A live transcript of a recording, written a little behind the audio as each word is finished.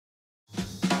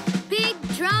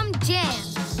Drum Jam.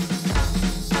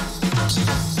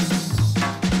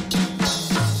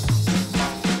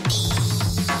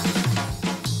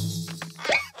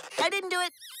 I didn't do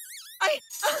it.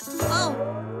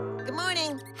 Oh, good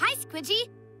morning. Hi, Squidgy.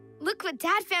 Look what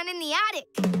Dad found in the attic.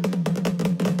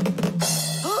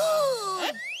 Oh,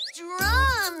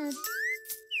 drums!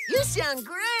 You sound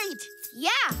great. Yeah,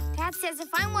 Dad says if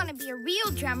I want to be a real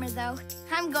drummer, though,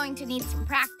 I'm going to need some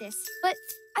practice. But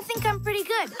I think I'm pretty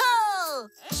good. Oh,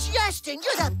 Justin,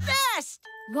 you're the best.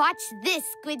 Watch this,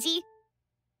 Squidgy.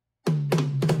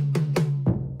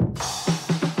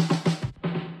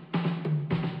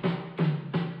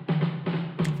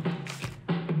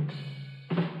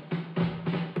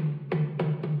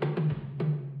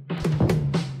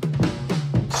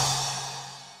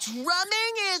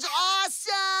 Drumming is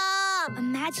awesome.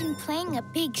 Imagine playing a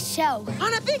big show.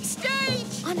 On a big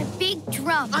stage. On a big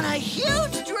drum. On a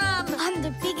huge drum. On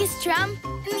the biggest drum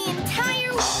in the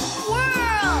entire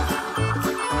world.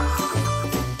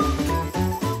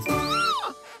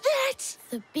 That's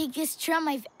the biggest drum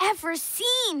I've ever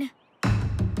seen.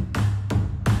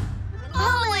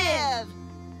 Olive.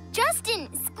 Justin,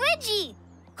 Squidgy.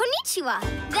 Konnichiwa.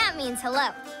 That means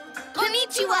hello.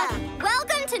 Konnichiwa.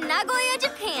 Welcome to Nagoya,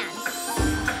 Japan.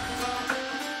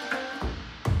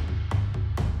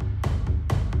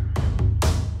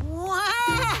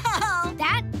 Wow!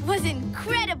 That was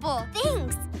incredible.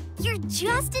 Thanks. You're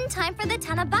just in time for the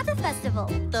Tanabata Festival.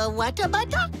 The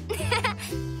Watabata?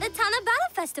 The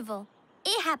Tanabata Festival.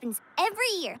 It happens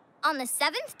every year on the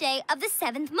 7th day of the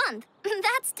 7th month.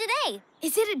 That's today.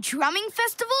 Is it a drumming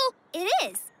festival? It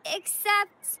is.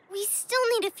 Except we still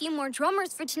need a few more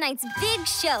drummers for tonight's big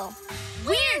show.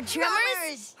 We're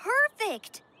drummers!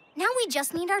 Perfect. Now we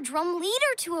just need our drum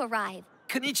leader to arrive.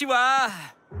 Konnichiwa.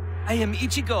 I am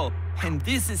Ichigo, and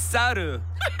this is Saru.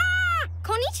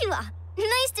 Konnichiwa.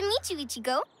 Nice to meet you,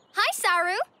 Ichigo. Hi,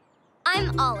 Saru.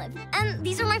 I'm Olive, and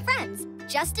these are my friends,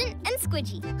 Justin and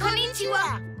Squidgy.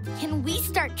 Konnichiwa. Can we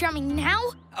start drumming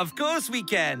now? Of course we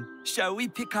can. Shall we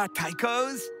pick our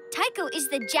taikos? Taiko is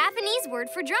the Japanese word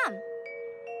for drum.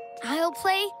 I'll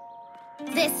play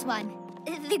this one.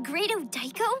 The Great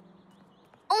Daiko?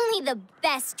 Only the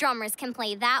best drummers can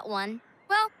play that one.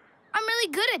 Well, I'm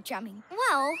really good at drumming.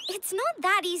 Well, it's not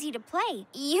that easy to play.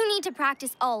 You need to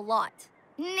practice a lot.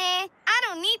 Nah, I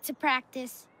don't need to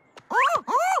practice.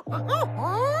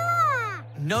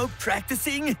 No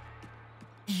practicing?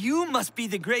 You must be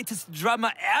the greatest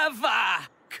drummer ever.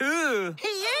 Cool. He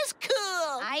is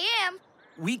cool. I am.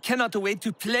 We cannot wait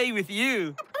to play with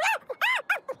you.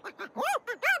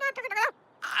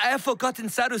 I have forgotten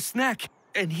Saru's snack,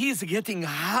 and he's getting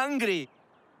hungry.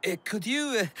 Could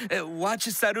you watch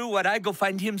Saru while I go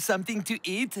find him something to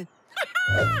eat?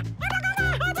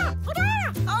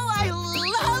 Oh, I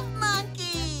love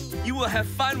monkeys. You will have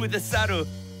fun with Saru.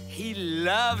 He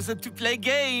loves to play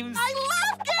games. I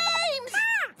love games.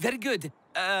 Very good.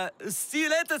 See you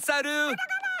later, Saru.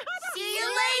 See you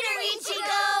later,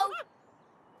 Ichigo.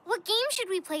 What game should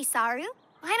we play, Saru?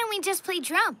 Why don't we just play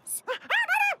drums?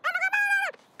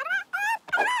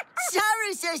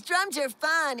 Saru says drums are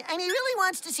fun, and he really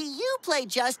wants to see you play,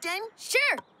 Justin.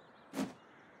 Sure.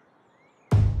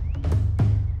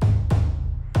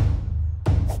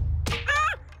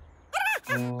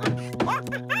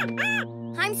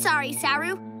 I'm sorry,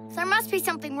 Saru. There must be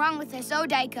something wrong with this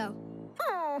Odaiko.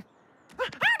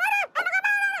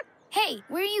 Hey,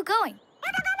 where are you going?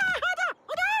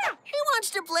 He wants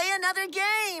to play another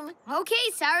game.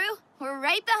 Okay, Saru. We're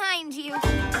right behind you.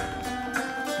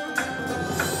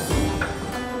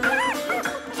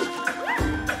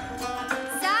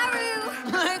 Saru!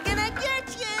 We're gonna get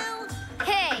you.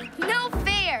 Hey, no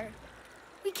fair.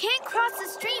 We can't cross the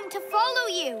stream to follow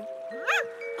you.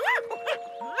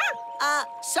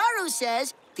 Saru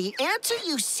says the answer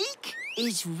you seek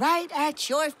is right at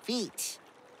your feet.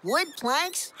 Wood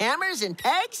planks, hammers, and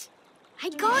pegs? I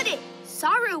got it.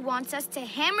 Saru wants us to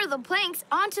hammer the planks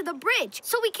onto the bridge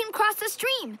so we can cross the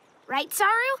stream. Right,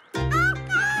 Saru?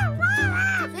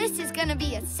 This is gonna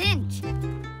be a cinch.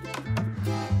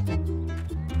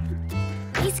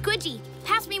 Hey, Squidgy,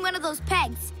 pass me one of those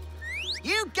pegs.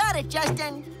 You got it,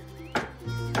 Justin.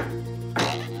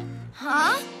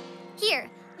 Huh? Here,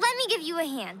 let me give you a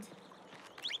hand.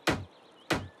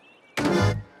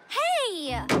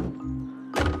 Hey!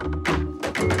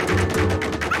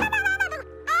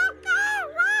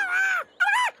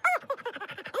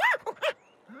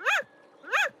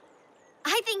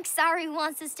 I think Saru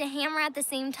wants us to hammer at the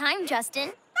same time,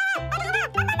 Justin.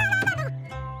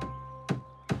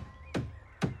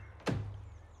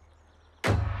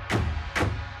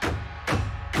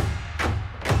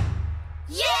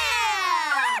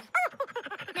 Yeah!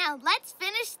 Now let's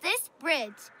finish this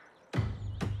bridge.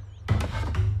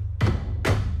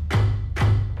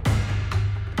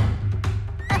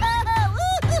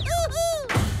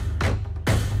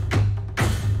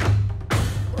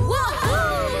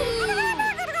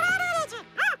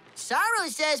 Saru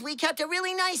says we kept a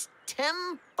really nice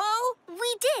tempo.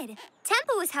 We did.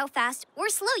 Tempo is how fast or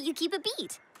slow you keep a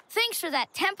beat. Thanks for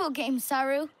that tempo game,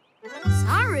 Saru.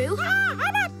 Saru?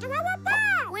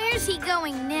 Where's he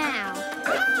going now?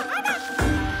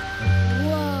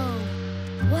 Whoa.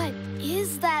 What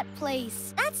is that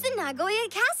place? That's the Nagoya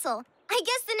Castle. I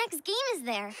guess the next game is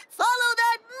there. Follow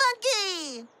that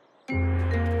monkey!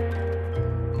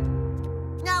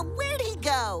 Now, where'd he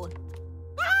go?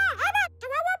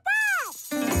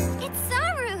 It's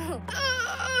Saru.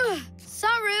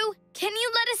 Saru, can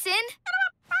you let us in?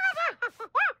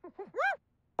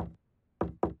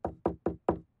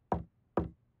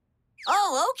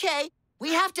 Oh, okay.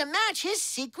 We have to match his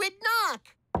secret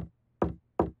knock.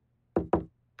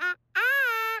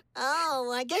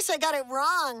 Oh, I guess I got it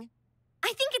wrong. I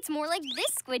think it's more like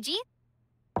this, Squidgy.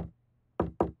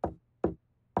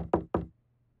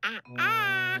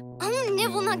 Oh,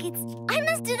 Nibble Nuggets, I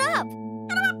messed it up.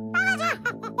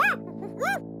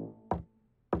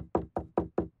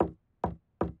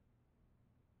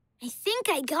 I think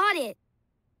I got it.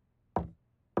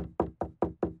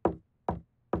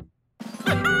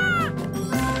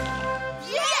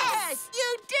 Yes!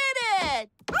 You did it!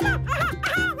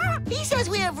 He says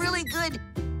we have really good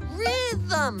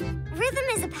rhythm. Rhythm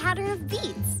is a pattern of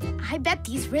beats. I bet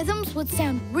these rhythms would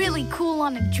sound really cool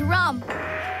on a drum. The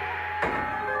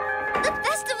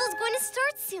festival's going to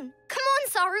start soon. Come on,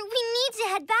 Saru, we need to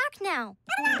head back now.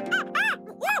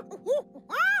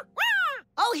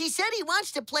 Oh, he said he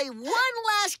wants to play one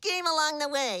last game along the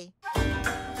way.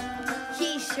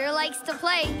 He sure likes to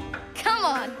play. Come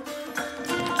on.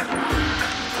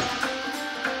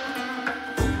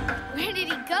 Where did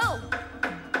he go?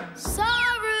 Saru!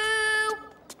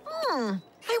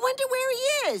 I wonder where he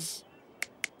is.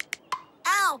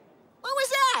 Ow! What was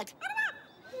that?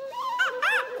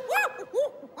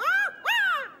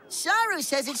 Saru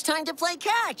says it's time to play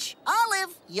catch.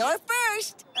 Olive, you're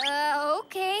first.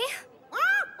 Okay.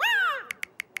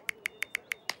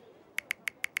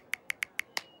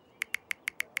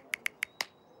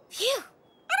 Phew.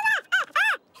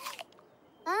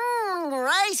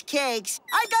 Rice cakes.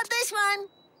 I got this one.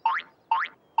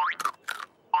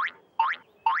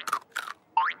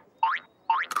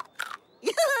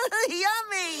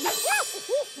 Yummy!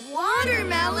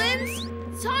 Watermelons?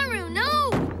 Saru,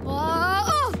 no!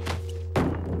 Whoa!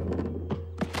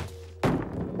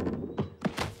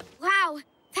 Wow,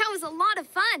 that was a lot of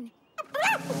fun.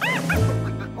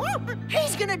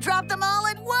 He's gonna drop them all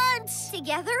at once.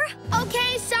 Together?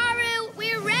 Okay, Saru,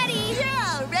 we're ready.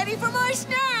 Yeah, ready for more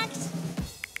snacks.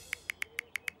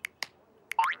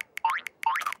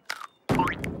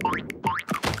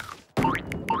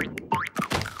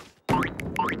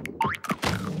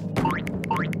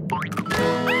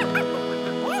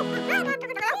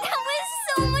 That was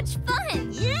so much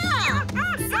fun. Yeah.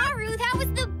 Saru, that was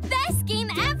the best game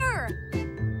ever.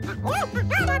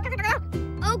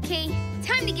 Okay,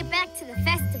 time to get back to the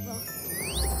festival.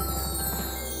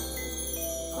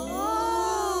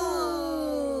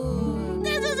 Oh.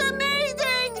 This is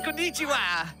amazing.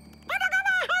 Konnichiwa!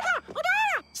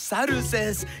 Saru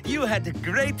says you had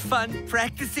great fun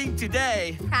practicing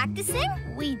today. Practicing?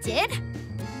 We did?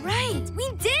 Right,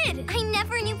 we did! I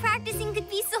never knew practicing could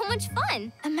be so much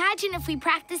fun. Imagine if we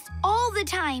practiced all the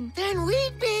time. Then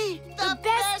we'd be the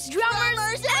best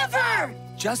drummers ever.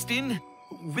 Justin,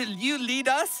 will you lead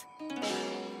us?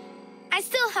 I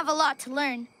still have a lot to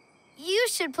learn. You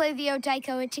should play the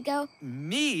Odaiko, Ichigo.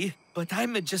 Me? But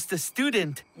I'm just a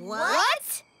student.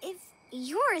 What? If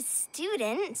you're a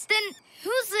student, then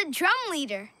who's the drum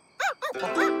leader?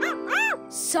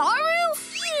 Saru?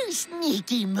 You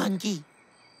sneaky monkey.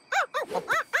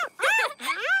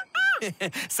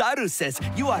 Saru says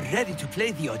you are ready to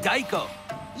play the Odaiko.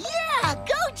 Yeah,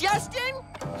 go, Justin.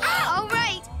 All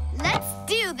right, let's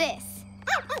do this.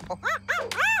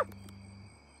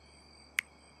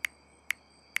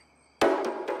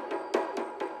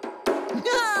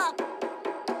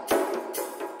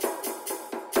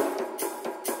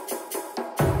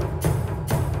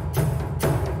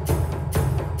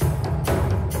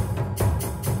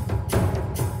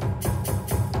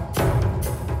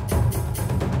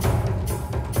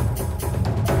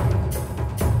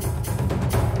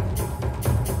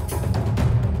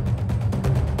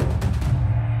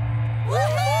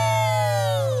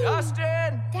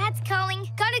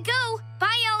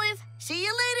 See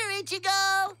you later,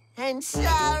 Ichigo. And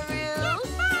Saru.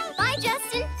 Bye,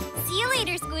 Justin.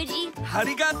 Squidgy.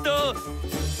 Arigato.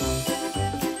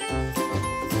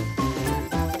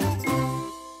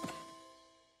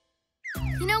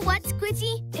 You know what,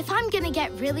 Squidgy? If I'm gonna get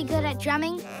really good at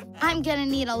drumming, I'm gonna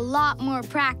need a lot more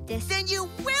practice. Then you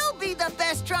will be the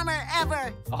best drummer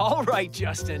ever. All right,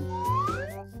 Justin.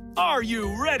 Are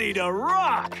you ready to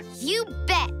rock? You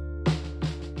bet.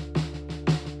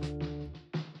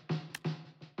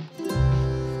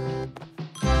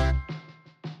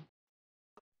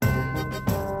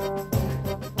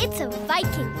 It's a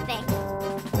Viking thing.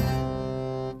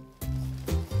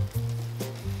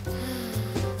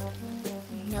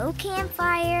 No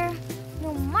campfire,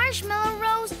 no marshmallow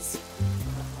roasts,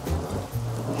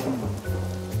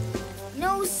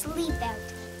 no sleep out.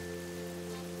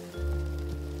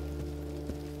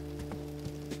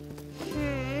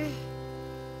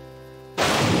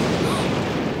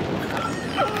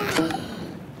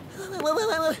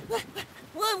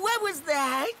 What was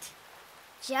that?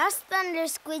 Just thunder,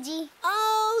 Squidgy.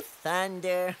 Oh,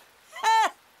 thunder.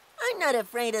 I'm not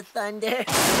afraid of thunder.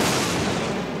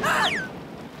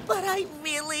 But I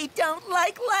really don't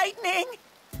like lightning.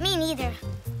 Me neither.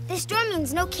 This storm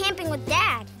means no camping with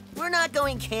Dad. We're not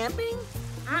going camping?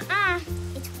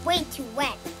 It's way too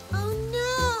wet. Oh,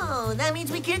 no. That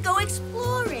means we can't go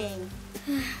exploring.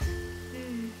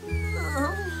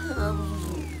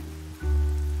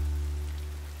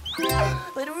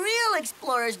 But real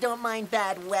explorers don't mind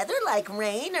bad weather like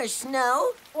rain or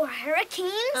snow. Or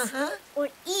hurricanes. Or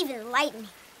even lightning.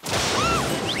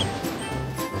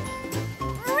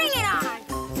 Bring it on!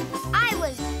 I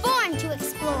was born to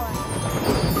explore.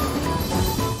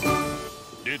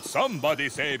 Did somebody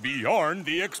say Bjorn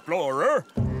the Explorer?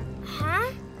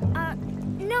 Huh?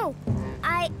 No.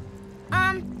 Hi.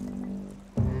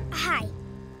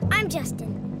 I'm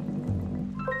Justin.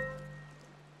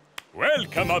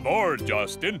 Welcome aboard,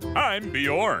 Justin. I'm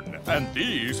Bjorn, and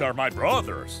these are my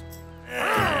brothers.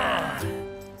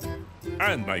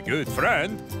 And my good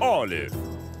friend, Olive.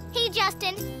 Hey,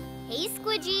 Justin. Hey,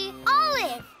 Squidgy.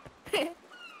 Olive.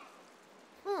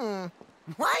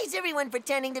 Why is everyone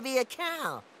pretending to be a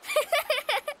cow?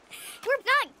 We're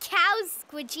not cows,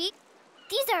 Squidgy.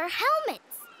 These are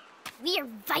helmets. We are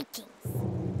Vikings.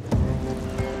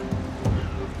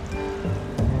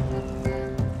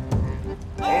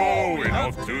 Oh, we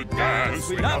love to dance,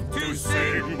 we love to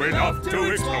sing, we love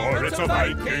to explore. It's a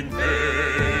Viking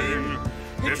thing.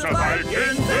 It's a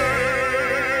Viking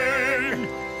thing.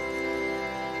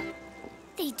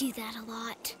 They do that a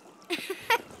lot.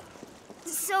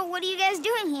 So what are you guys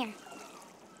doing here?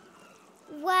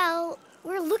 Well,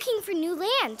 we're looking for new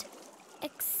land.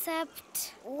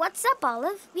 Except, what's up,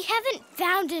 Olive? We haven't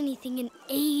found anything in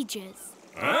ages.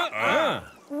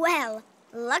 Well,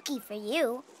 lucky for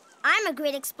you, I'm a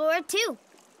great explorer too.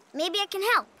 Maybe I can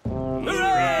help.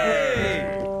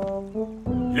 Hooray!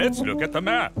 Let's look at the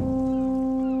map.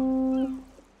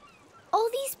 All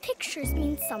these pictures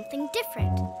mean something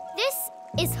different. This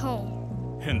is home.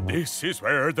 And this is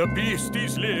where the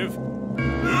beasties live.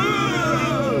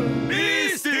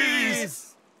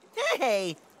 Beasties!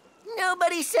 Hey,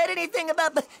 nobody said anything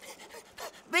about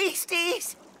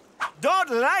beasties.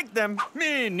 Don't like them.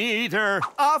 Me neither.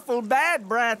 Awful bad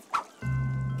breath.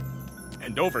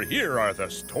 And over here are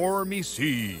the stormy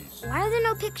seas. Why are there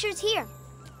no pictures here?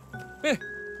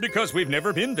 Because we've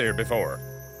never been there before.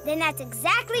 Then that's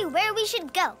exactly where we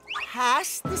should go.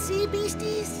 Past the sea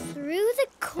beasties? Through the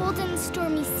cold and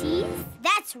stormy seas?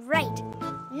 That's right.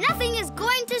 Nothing is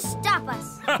going to stop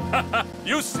us.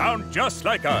 You sound just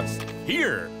like us.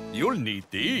 Here, you'll need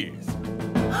these.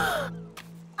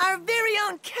 Our very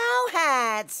own cow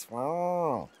hats.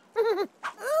 Oh.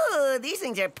 Ooh, these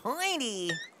things are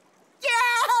pointy.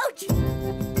 Ouch!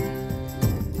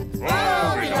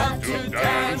 Oh, we love to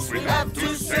dance, we love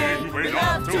to sing, we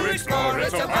love to explore.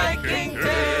 It's a Viking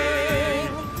thing.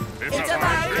 It's a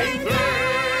Viking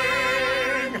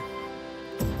thing.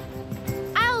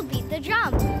 I'll beat the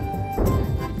drum.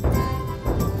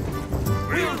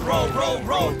 We'll roll, roll,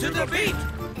 roll to the beat.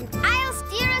 And I'll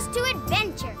steer us to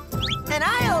adventure. And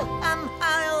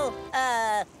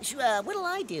what'll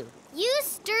I do? You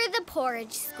stir the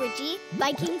porridge, Squidgy.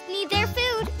 Vikings need their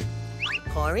food.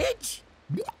 Porridge?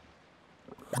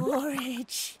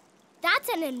 Porridge. That's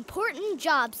an important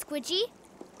job, Squidgy.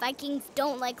 Vikings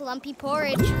don't like lumpy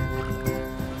porridge.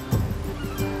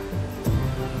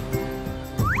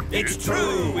 It's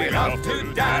true, we love to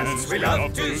dance, we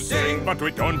love to sing. But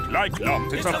we don't like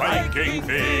lumps, it's a Viking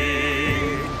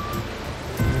thing.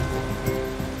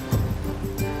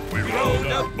 We row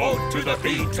the boat to the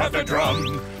beat of the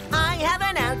drum. I have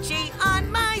an ouchie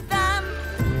on my thumb.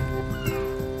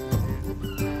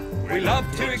 We love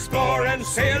to explore and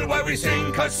sail while we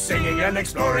sing, 'cause singing and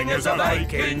exploring is a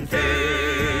Viking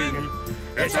thing.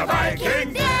 It's a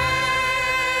Viking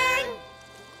thing!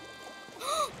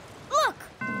 Look!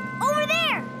 Over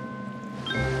there!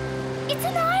 It's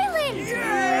an island!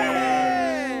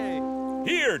 Yay!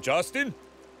 Here, Justin.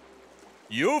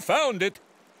 You found it.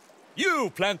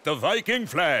 You plant the Viking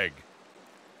flag.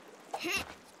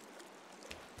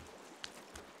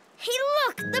 Hey,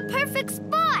 look! The perfect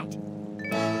spot!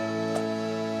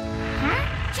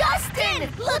 Justin!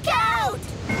 Look out!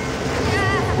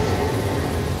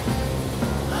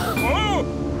 Oh!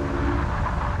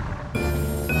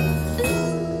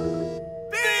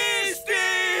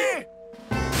 Beastie!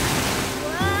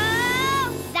 Whoa!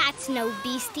 That's no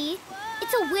beastie.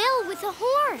 It's a whale with a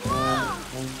horn.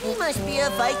 He must be a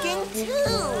Viking,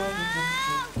 too.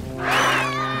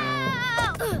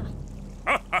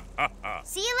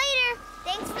 See you later.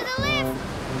 Thanks for the lift.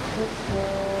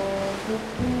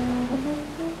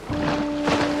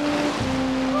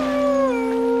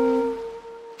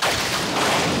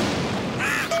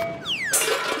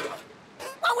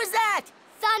 What was that?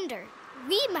 Thunder.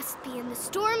 We must be in the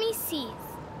stormy seas.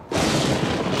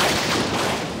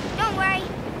 Don't worry.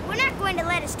 We're not going to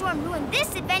let a storm ruin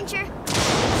this adventure.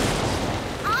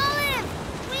 Olive,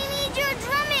 we need your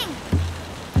drumming.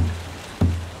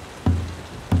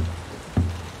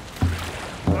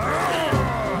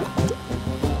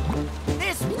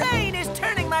 This rain is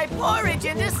turning my porridge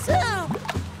into soup.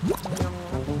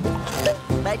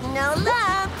 But no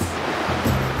lumps.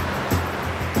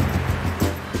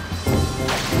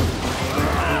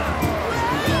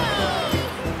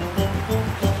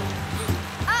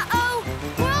 Uh-oh,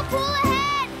 whirlpool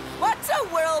ahead. What's a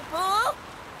whirlpool?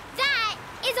 That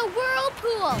is a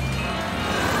whirlpool.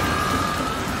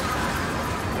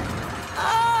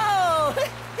 Oh,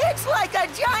 it's like a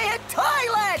giant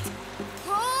toilet.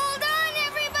 Hold on,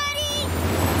 everybody.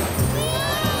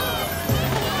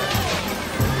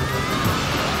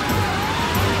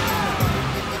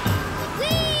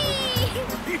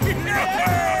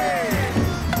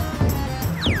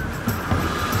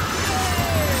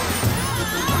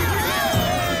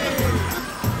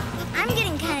 I'm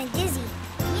getting kind of dizzy.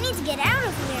 We need to get out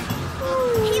of here.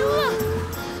 Hey, look!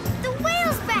 The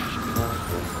whale's back!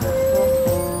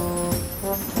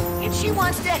 And she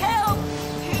wants to help.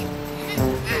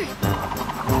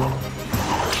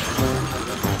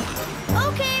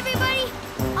 Okay, everybody.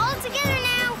 All together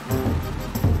now.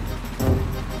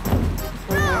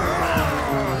 Row!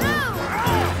 Row!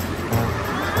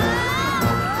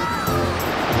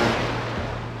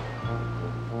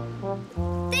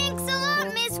 Thanks a lot,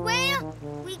 Miss Whale.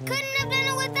 We couldn't have done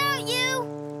it without you.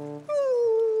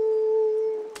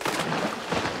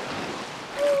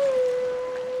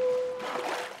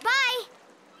 Bye.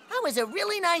 That was a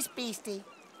really nice beastie.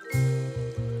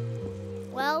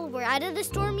 Well, we're out of the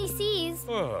stormy seas.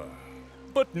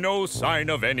 But no sign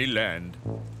of any land.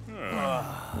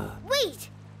 Wait!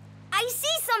 I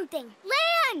see something!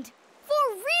 Land!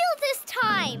 For real this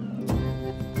time!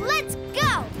 Let's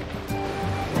go!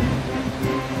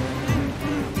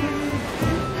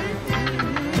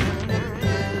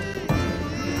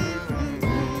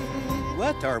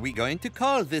 What are we going to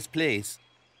call this place?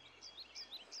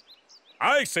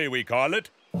 I say we call it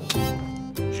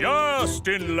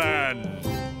Justin Land.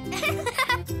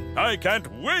 I can't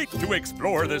wait to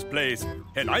explore this place,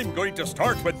 and I'm going to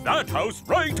start with that house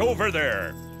right over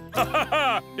there. Ha ha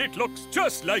ha! It looks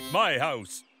just like my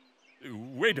house.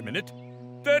 Wait a minute.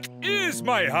 That is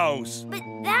my house. But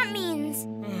that means...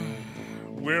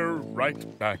 We're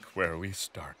right back where we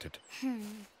started.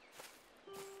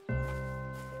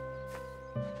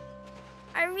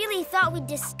 I really thought we'd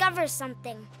discover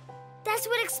something. That's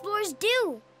what explorers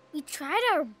do. We tried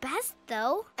our best,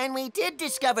 though. And we did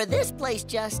discover this place,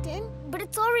 Justin. But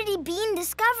it's already been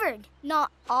discovered. Not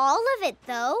all of it,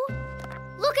 though.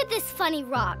 Look at this funny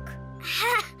rock.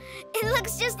 Ha! It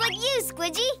looks just like you,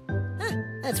 Squidgy. Huh,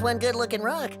 that's one good-looking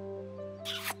rock.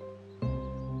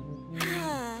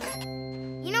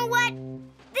 You know what?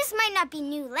 This might not be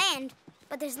new land,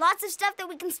 but there's lots of stuff that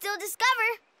we can still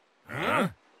discover. Huh?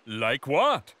 Like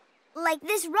what? Like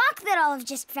this rock that Olive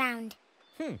just found.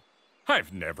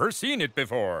 I've never seen it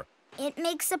before. It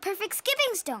makes a perfect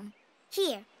skipping stone.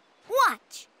 Here,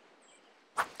 watch.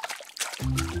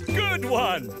 Good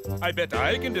one! I bet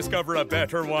I can discover a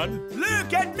better one.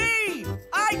 Look at me!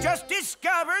 I just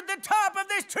discovered the top of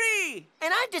this tree!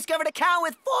 And I've discovered a cow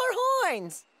with 4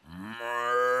 horns.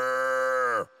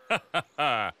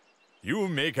 You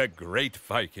make a great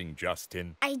Viking,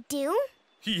 Justin. I do?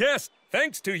 Yes,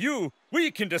 thanks to you,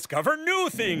 we can discover new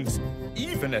things,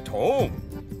 even at home.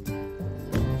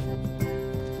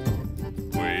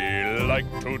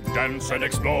 like to dance and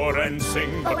explore and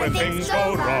sing. But when things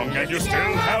go wrong and you still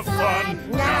have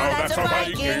fun, now that's a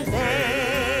Viking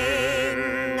thing.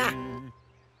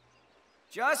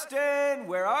 Justin,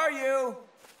 where are you?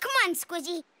 Come on,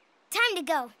 Squidgy. Time to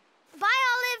go. Bye,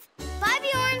 Olive. Bye,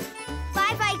 Bjorn.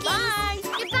 Bye, Vikings. Bye.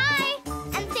 Goodbye.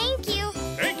 And thank you.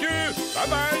 Thank you.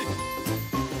 Bye-bye.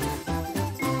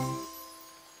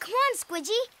 Come on,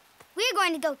 Squidgy. We're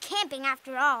going to go camping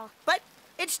after all. But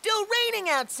it's still raining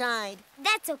outside.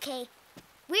 That's okay.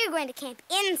 We're going to camp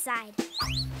inside.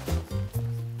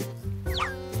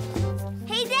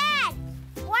 Hey, Dad!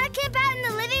 Want to camp out in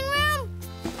the living room?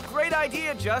 Great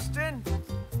idea, Justin.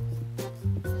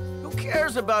 Who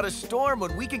cares about a storm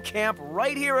when we can camp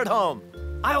right here at home?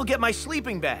 I'll get my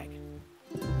sleeping bag.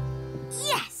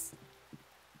 Yes!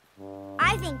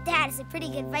 I think Dad is a pretty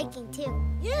good Viking, too.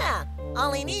 Yeah,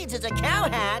 all he needs is a cow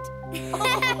hat.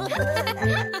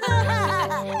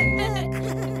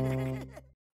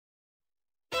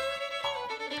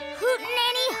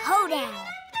 Hootenanny Hoedown.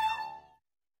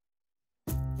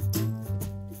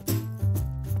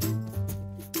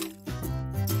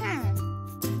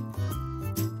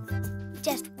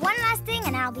 Just one last thing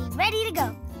and I'll be ready to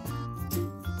go.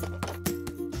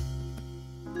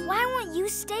 Why won't you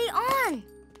stay on?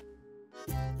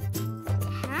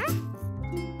 Huh?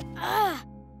 Ugh.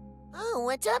 Oh,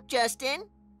 what's up, Justin?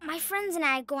 My friends and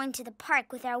I are going to the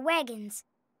park with our wagons.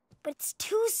 But it's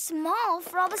too small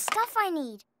for all the stuff I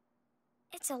need.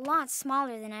 It's a lot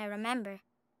smaller than I remember.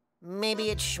 Maybe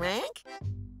it shrank?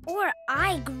 Or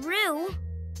I grew.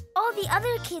 All the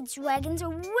other kids' wagons are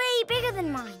way bigger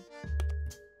than mine.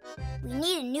 We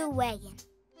need a new wagon.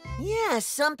 Yeah,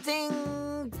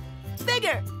 something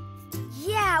bigger.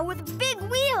 Yeah, with big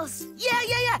wheels.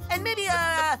 Yeah. And maybe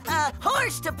a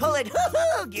horse to pull it.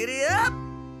 Hoo-hoo, giddy up.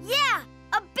 Yeah,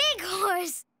 a big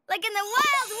horse, like in the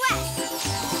Wild West.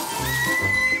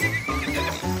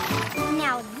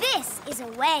 Now this is a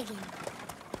wagon.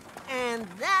 And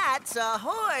that's a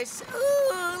horse.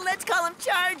 Ooh, let's call him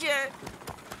Charger.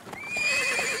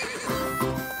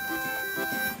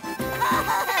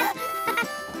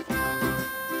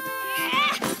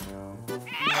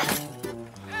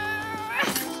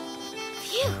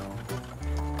 Phew.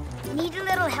 Need a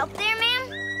little help there, ma'am?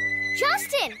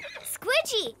 Justin!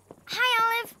 Squidgy! Hi,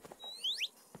 Olive.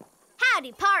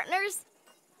 Howdy, partners.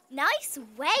 Nice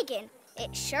wagon.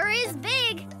 It sure is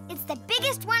big. It's the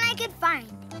biggest one I could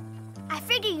find. I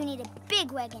figure you need a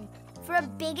big wagon for a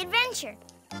big adventure.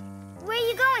 Where are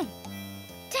you going?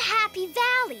 To Happy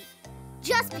Valley,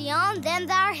 just beyond them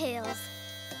thar hills.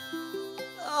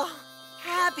 Oh,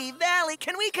 Happy Valley.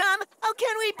 Can we come? Oh,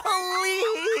 can we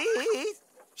please?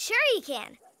 Sure you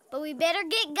can, but we better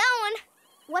get going.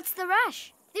 What's the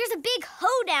rush? There's a big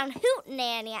hoedown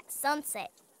hootenanny at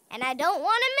sunset, and I don't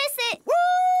want to miss it.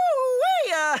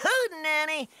 Woo-wee, a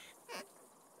hootenanny.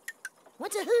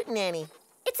 What's a hootenanny?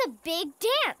 It's a big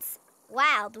dance,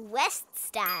 Wild West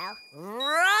style.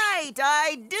 Right,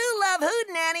 I do love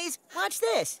hootenannies. Watch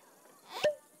this.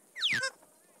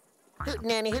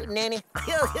 Hootenanny, hootenanny,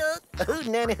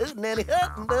 hootenanny, hootenanny,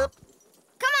 hoop.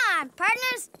 Come on,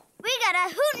 partners. We got a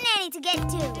hootenanny to get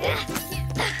to.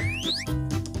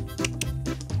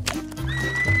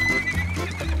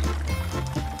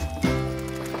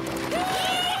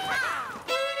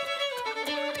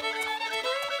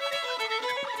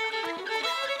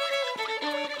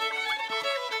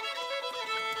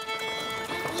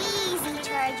 Easy,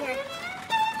 Charger.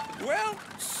 Well,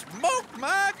 smoke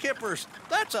my kippers.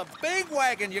 That's a big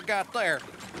wagon you got there.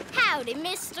 Howdy,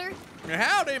 mister.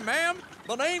 Howdy, ma'am.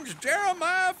 The name's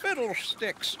Jeremiah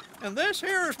Fiddlesticks, and this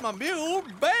here's my mule,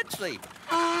 Betsy.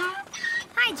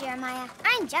 Hi, Jeremiah.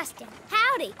 I'm Justin.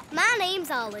 Howdy. My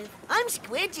name's Olive. I'm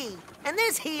Squidgy, and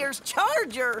this here's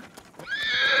Charger.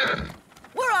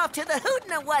 We're off to the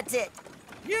Hootenanny What's It?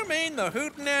 You mean the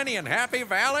hootenanny in Happy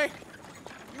Valley?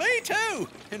 Me too.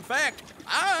 In fact,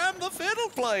 I'm the fiddle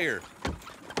player.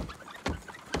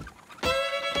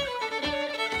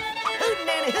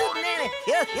 Hootenanny, hootenanny,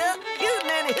 yup, yup,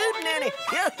 hootenanny, hootenanny,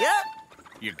 yup, yup.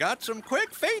 You got some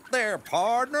quick feet there,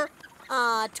 partner.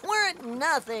 Tweren't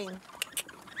nothing.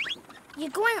 You're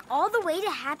going all the way to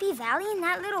Happy Valley in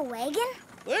that little wagon?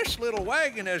 This little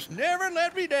wagon has never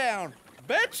let me down.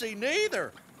 Betsy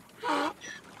neither.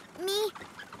 Me?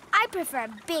 I prefer a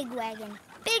big wagon.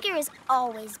 Bigger is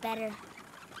always better.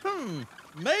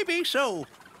 Maybe so.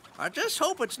 I just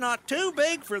hope it's not too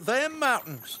big for them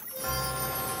mountains.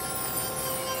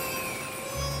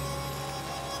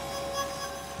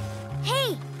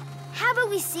 Hey, how about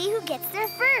we see who gets there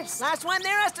first? Last one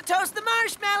there has to toast the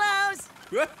marshmallows.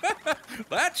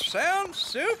 That sounds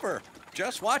super.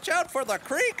 Just watch out for the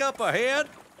creek up ahead.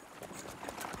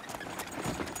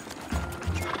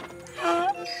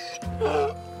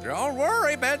 Don't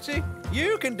worry, Betsy.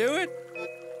 You can do it.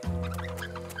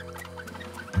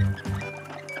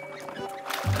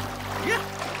 Yeah.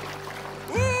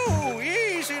 Woo!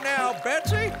 Easy now,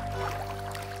 Betsy.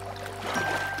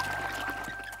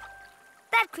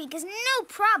 That creek is no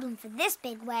problem for this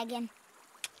big wagon.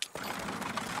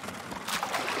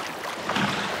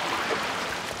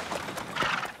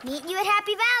 Meet you at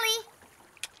Happy Valley.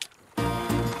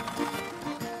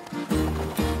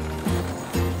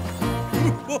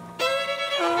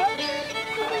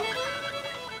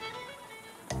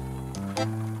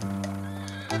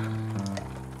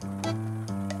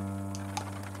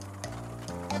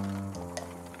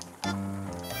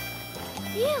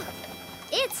 Phew,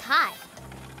 it's high.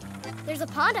 There's a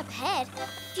pond up ahead.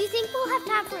 Do you think we'll have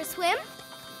time for a swim?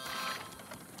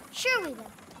 Sure we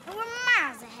will. And we're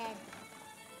miles ahead.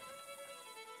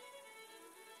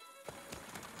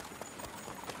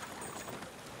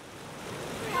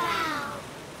 Wow.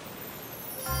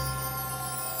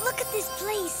 Look at this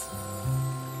place.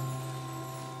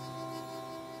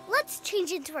 Let's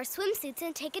change into our swimsuits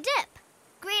and take a dip.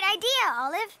 Great idea,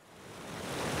 Olive.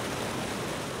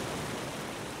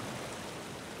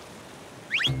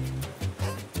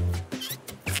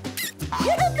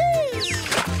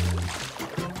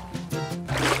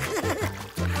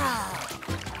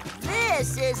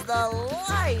 This is the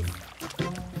life.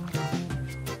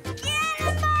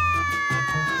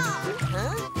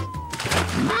 Huh?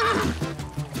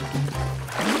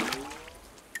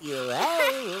 You're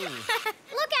out.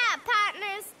 Look out,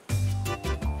 partners.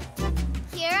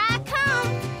 Here I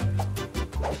come.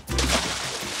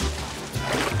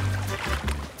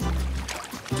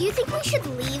 Do you think we should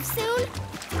leave soon?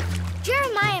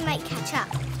 Jeremiah might catch up.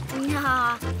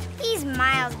 Nah, he's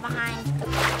miles behind.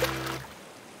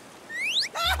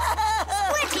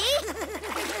 Squidgy!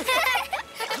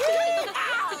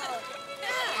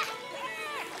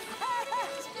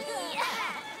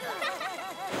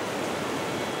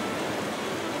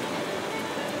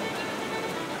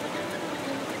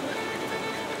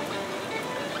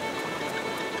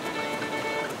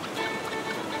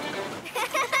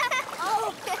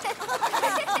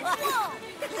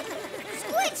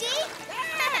 Squidgy!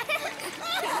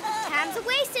 Time's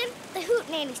a-wasting. The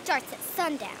hootenanny starts at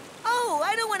sundown. Oh,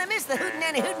 I don't want to miss the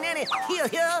hootenanny, hootenanny.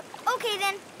 Heel. Okay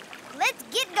then, let's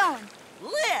get going.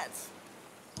 Let's.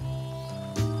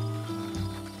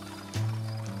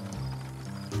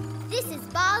 This is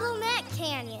Bottleneck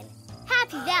Canyon.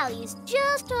 Happy Valley is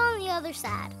just on the other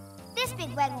side. This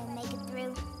big wagon will make it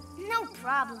through. No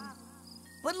problem.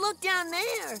 But look down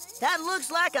there. That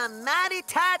looks like a mighty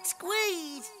tight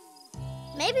squeeze.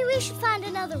 Maybe we should find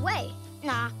another way.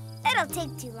 Nah, that'll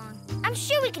take too long. I'm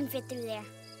sure we can fit through there.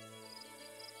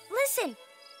 Listen.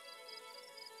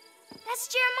 That's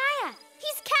Jeremiah.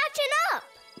 He's catching up.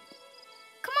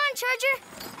 Come on, Charger.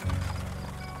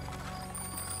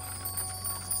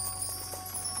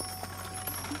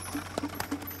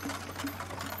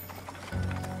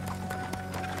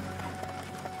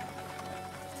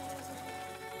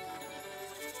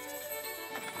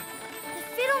 The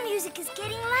fiddle music is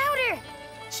getting louder.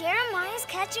 Jeremiah's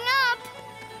catching up.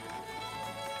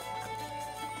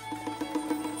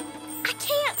 I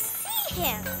can't see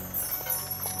him.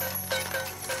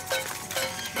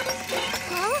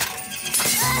 Huh?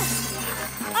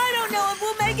 I don't know if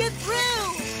we'll make it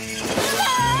through.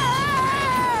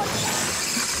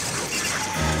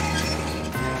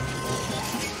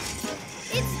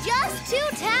 It's just too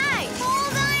tight.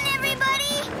 Hold on,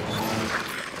 everybody.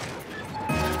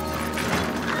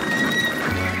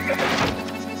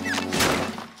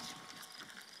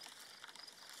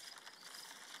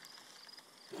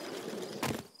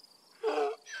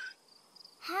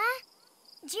 Huh?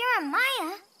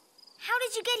 Jeremiah, how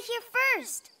did you get here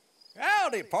first?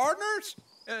 Howdy, partners.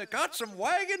 Got some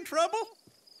wagon trouble?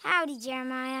 Howdy,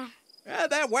 Jeremiah.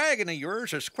 That wagon of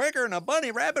yours is quicker than a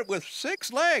bunny rabbit with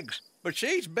 6 legs, but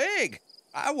she's big.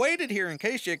 I waited here in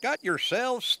case you got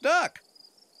yourselves stuck.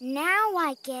 Now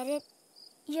I get it.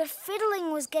 Your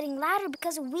fiddling was getting louder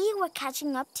because we were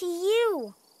catching up to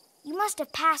you. You must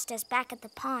have passed us back at the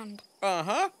pond.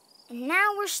 Uh-huh. And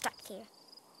now we're stuck here.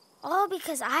 All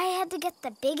because I had to get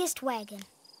the biggest wagon.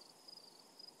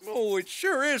 Oh, it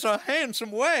sure is a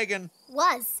handsome wagon.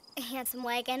 Was a handsome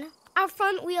wagon. Our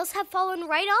front wheels have fallen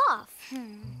right off.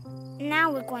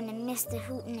 Now we're going to miss the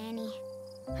hootenanny.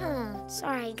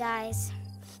 Sorry, guys.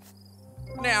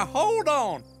 Now, hold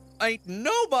on. Ain't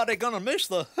nobody gonna miss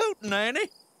the hootenanny.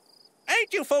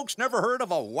 Ain't you folks never heard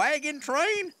of a wagon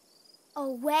train? A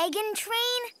wagon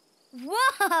train?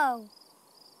 Whoa!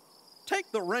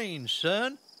 Take the reins,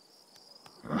 son.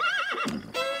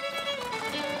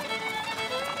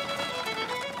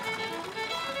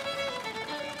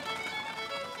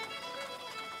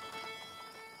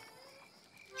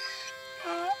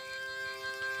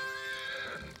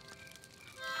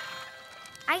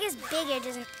 I guess bigger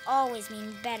doesn't always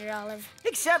mean better, Olive.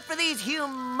 Except for these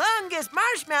humongous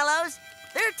marshmallows.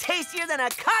 They're tastier than a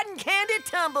cotton candy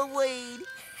tumbleweed.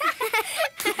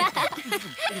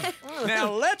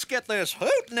 Now let's get this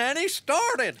hootenanny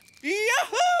started.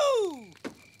 Yahoo!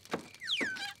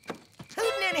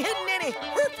 Hootenanny, hootenanny,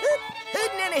 whoop, whoop.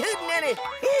 Hootenanny, hootenanny,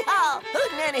 hee-haw.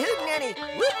 Hootenanny, hootenanny,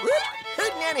 whoop, whoop.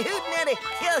 Hootenanny, hootenanny,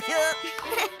 hill, hill.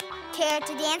 Care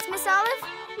to dance, Miss Olive?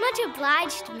 Much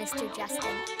obliged, Mr.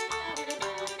 Justin.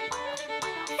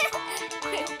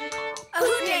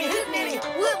 Hootenanny, hootenanny,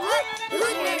 whoop, whoop.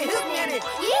 Hootenanny, hootenanny,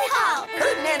 yee-haw.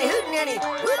 Hootenanny, hootenanny,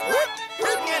 whoop, whoop.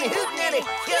 Hootenanny, hootenanny,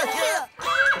 hill, hill.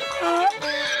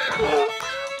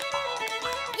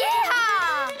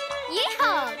 Yeehaw!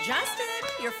 Yeehaw! Justin,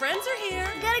 your friends are here.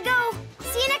 Gotta go.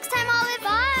 See you next time, Olive.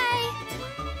 Bye!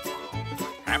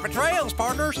 Happy trails,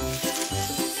 partners.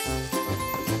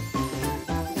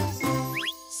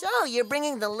 So, you're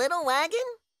bringing the little wagon?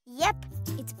 Yep,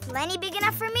 it's plenty big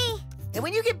enough for me. And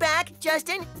when you get back,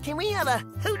 Justin, can we have a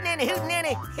hootenanny,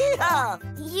 hootenanny, hee-haw?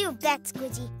 You bet,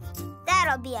 Squidgy.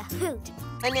 That'll be a hoot.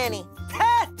 A nanny.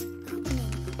 Ha!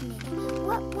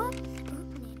 What?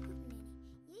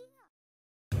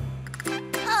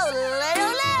 Ole,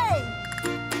 ole!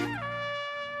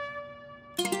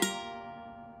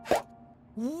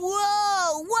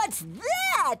 Whoa, what's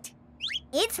that?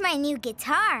 It's my new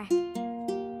guitar.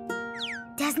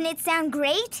 Doesn't it sound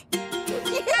great?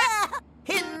 Yeah!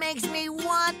 It makes me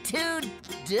want to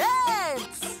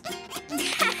dance!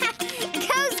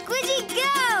 Go, Squidgy,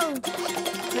 go!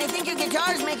 I think your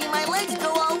guitar's making my legs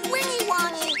go all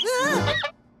wingy-wongy.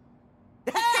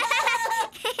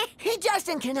 Hey,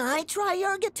 Justin, can I try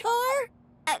your guitar?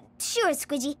 Sure,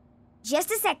 Squidgy. Just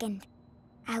a second.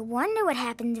 I wonder what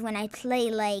happens when I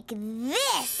play like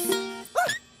this.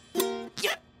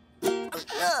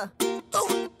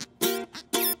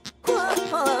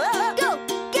 Go, go,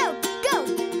 go,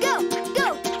 go, go!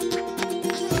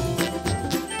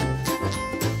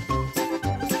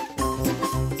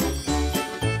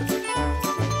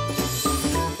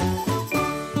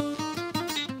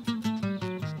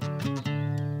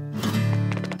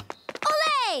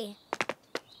 Ole!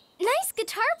 Nice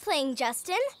guitar playing,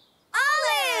 Justin.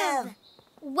 Olive!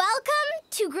 Welcome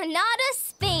to Granada,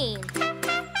 Spain.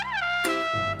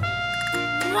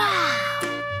 Wow!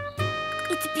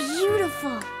 It's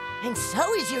beautiful. And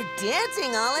so is your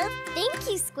dancing, Olive. Thank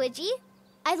you, Squidgy.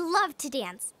 I love to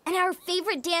dance, and our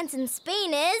favorite dance in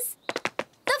Spain is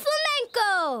the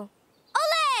flamenco.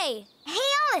 Ole!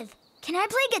 Hey, Olive, can I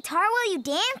play guitar while you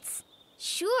dance?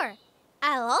 Sure.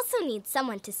 I'll also need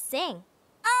someone to sing.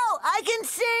 Oh, I can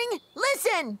sing.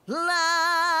 Listen.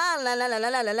 La, la, la, la, la,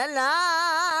 la, la,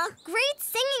 la. Great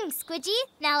singing, Squidgy.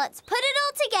 Now let's put it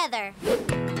all together.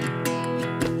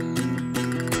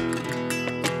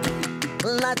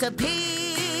 Lots of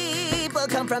people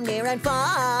come from near and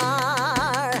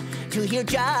far to hear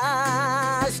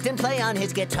Justin play on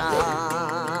his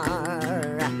guitar.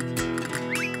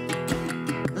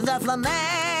 The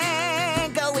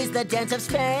flamenco is the dance of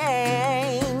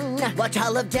Spain. Watch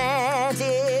Olive dance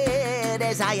it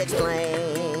as I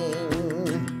explain.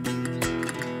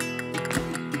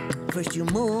 First you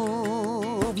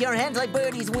move your hands like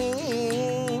birdies'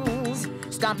 wings.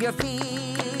 Stomp your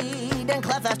feet and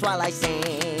clap fast while I sing.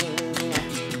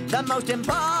 The most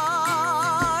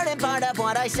important part of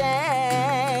what I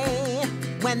say.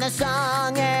 When the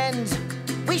song ends,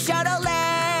 we shout ole!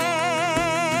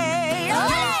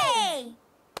 Ole!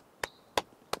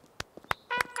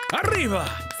 Arriba!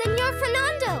 Senor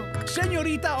Fernando!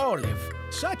 Senorita Olive,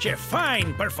 such a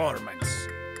fine performance.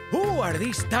 Who are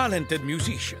these talented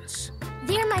musicians?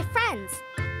 They're my friends.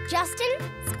 Justin,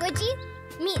 Squidgy,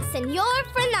 meet Senor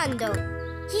Fernando.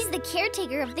 He's the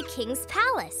caretaker of the king's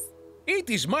palace. It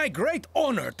is my great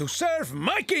honor to serve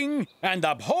my king and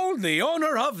uphold the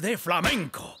honor of the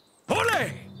flamenco.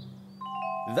 Ole!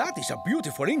 That is a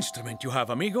beautiful instrument you have,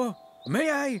 amigo.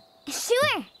 May I?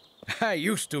 Sure. I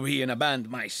used to be in a band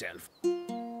myself.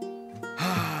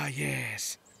 Ah,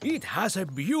 yes. It has a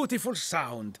beautiful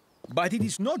sound. But it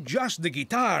is not just the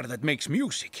guitar that makes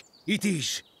music. It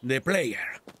is the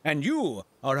player. And you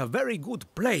are a very good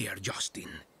player,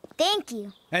 Justin. Thank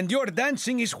you. And your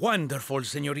dancing is wonderful,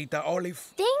 Senorita Olive.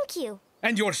 Thank you.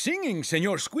 And your singing,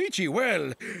 Senor Squidgy,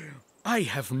 well, I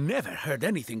have never heard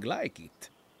anything like it.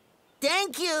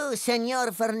 Thank you,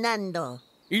 Senor Fernando.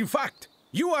 In fact,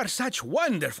 you are such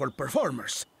wonderful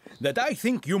performers that I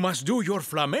think you must do your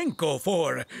flamenco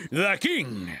for the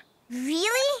king.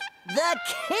 Really? The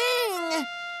king!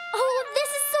 Oh, this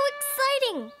is so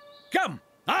exciting. Come,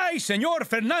 I, Senor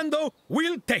Fernando,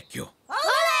 will take you.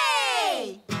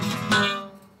 Ole!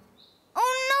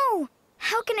 Oh no!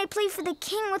 How how can I play for the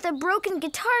king with a broken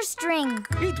guitar string?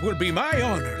 It will be my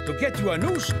honor to get you a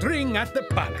new string at the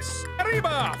palace.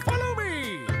 Arriba, follow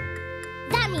me!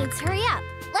 That means hurry up.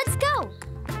 Let's go.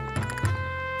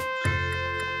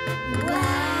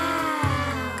 Wow!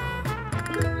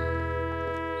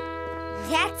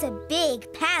 That's a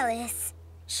big palace.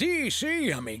 Si,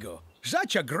 amigo.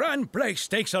 Such a grand place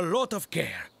takes a lot of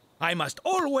care. I must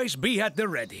always be at the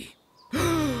ready.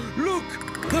 Look,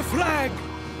 the flag!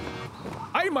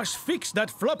 I must fix that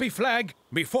floppy flag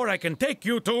before I can take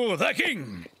you to the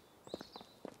king.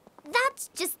 That's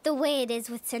just the way it is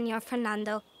with Senor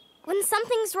Fernando. When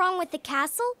something's wrong with the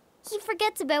castle, he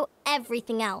forgets about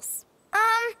everything else.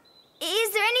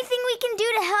 Is there anything we can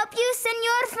do to help you,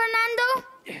 Senor Fernando?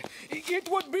 It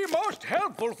would be most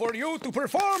helpful for you to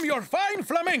perform your fine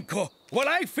flamenco while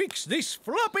I fix this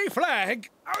floppy flag.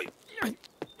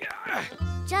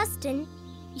 Justin,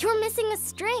 you're missing a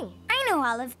string. I know,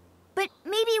 Olive, but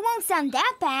maybe it won't sound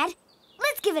that bad.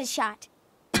 Let's give it a shot.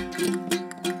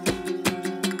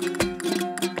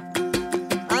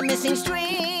 A missing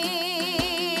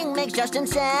string makes Justin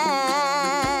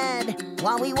sad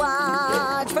while we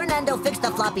watch Fernando fix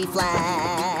the floppy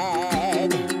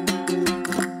flag.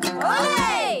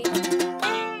 Olé!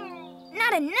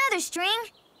 Not another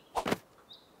string.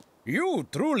 You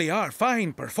truly are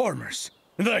fine performers.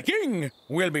 The king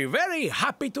will be very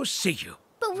happy to see you.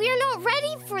 But we're not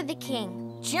ready for the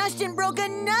king. Justin broke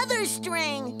another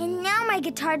string. And now my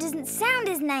guitar doesn't sound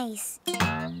as nice.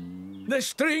 The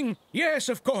string? Yes,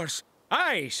 of course.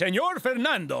 I, Senor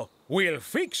Fernando, will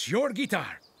fix your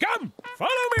guitar. Come,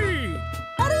 follow me!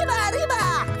 Arriba, arriba!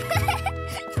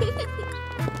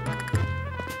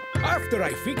 After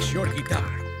I fix your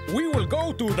guitar, we will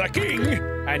go to the king,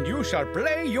 and you shall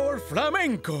play your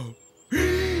flamenco.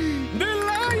 The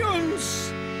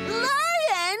lions!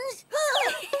 Lions?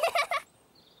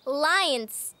 Lion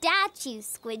statue,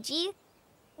 Squidgy.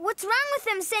 What's wrong with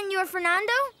them, Senor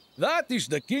Fernando? That is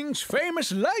the king's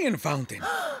famous lion fountain.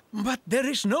 But there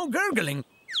is no gurgling.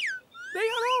 They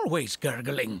are always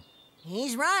gurgling.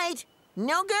 He's right.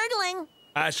 No gurgling.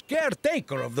 As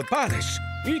caretaker of the palace,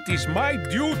 it is my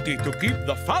duty to keep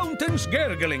the fountains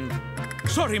gurgling.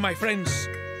 Sorry, my friends.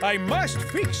 I must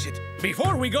fix it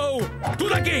before we go to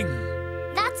the king.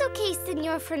 That's okay,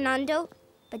 Senor Fernando.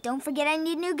 But don't forget I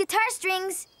need new guitar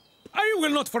strings. I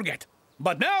will not forget.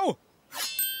 But now,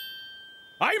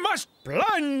 I must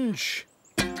plunge.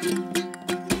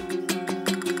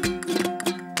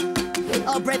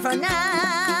 Oh, brave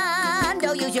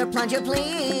Fernando, use your plunger,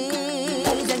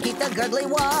 please, and keep the gurgly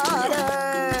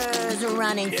waters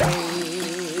running free.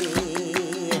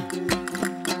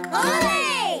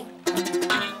 Olé!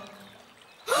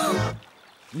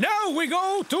 Now we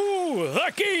go to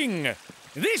the king.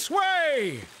 This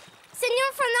way.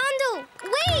 Senor Fernando,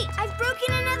 wait! I've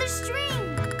broken another string.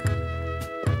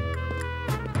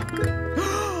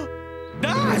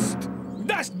 Dust!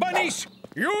 Dust bunnies!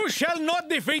 You shall not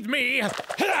defeat me! Senor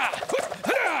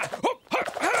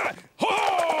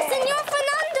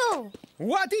Fernando!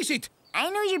 What is it? I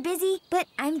know you're busy, but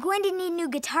I'm going to need new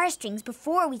guitar strings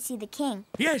before we see the king.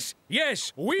 Yes,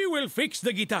 we will fix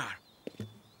the guitar.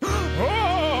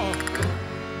 Oh!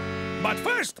 But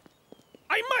first,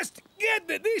 I must get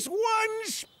this one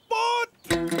spot!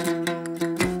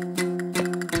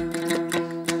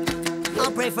 Oh,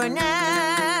 brave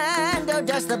Fernando,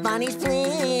 dust the bunnies,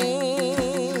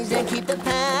 please, and keep the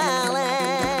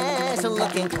palace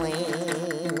looking clean.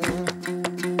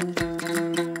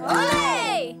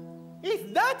 Olé!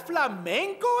 Is that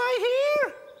flamenco I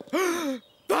hear?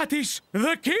 That is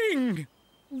the king!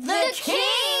 The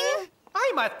king?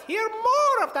 I must hear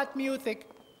more of that music.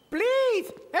 Please,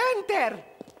 enter.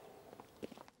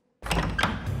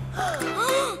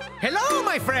 Hello,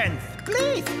 my friend.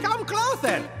 Please, come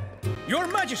closer. Your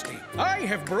Majesty, I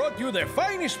have brought you the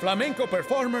finest flamenco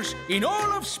performers in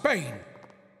all of Spain.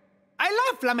 I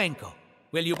love flamenco.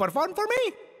 Will you perform for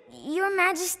me? Your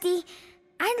Majesty,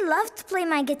 I'd love to play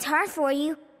my guitar for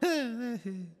you.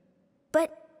 But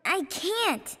I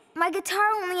can't. My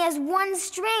guitar only has one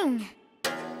string.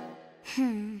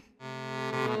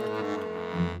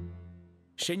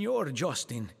 Senor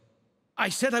Justin, I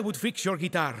said I would fix your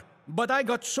guitar, but I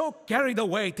got so carried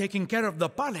away taking care of the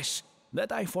palace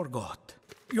that I forgot.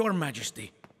 Your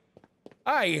Majesty,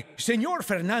 I, Senor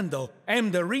Fernando,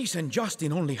 am the reason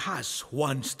Justin only has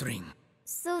one string.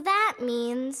 So that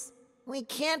means... We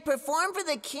can't perform for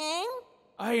the king?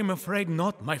 I am afraid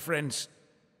not, my friends.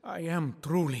 I am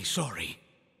truly sorry.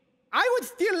 I would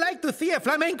still like to see a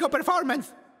flamenco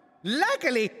performance.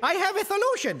 Luckily, I have a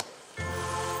solution.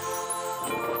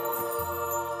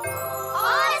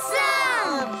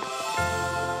 Awesome!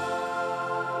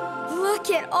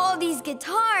 Look at all these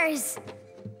guitars.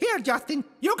 Here, Justin,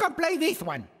 you can play this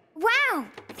one. Wow,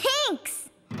 thanks.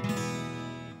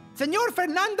 Senor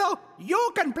Fernando,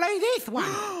 you can play this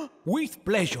one. With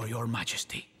pleasure, Your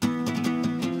Majesty.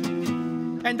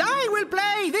 And I will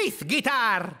play this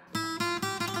guitar.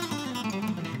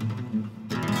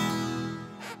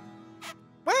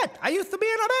 What? I used to be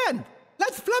in a band.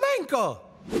 Let's flamenco.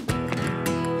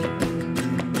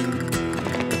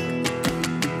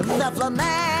 The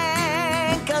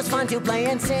flamenco's fun to play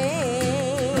and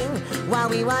sing while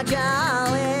we watch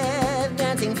Olive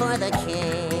dancing for the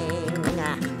king.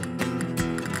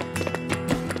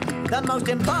 The most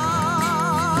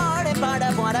important part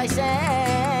of what I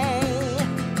say,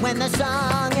 when the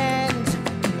song ends,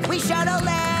 we shout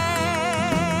 "Olé!"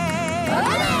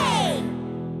 Olé!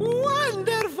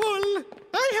 Wonderful!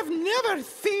 I have never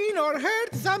seen or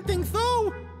heard something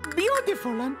so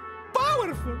beautiful and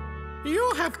powerful.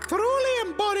 You have truly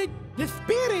embodied the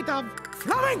spirit of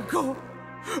flamenco.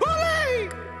 Olé!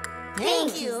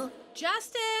 Thank you.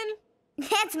 Justin!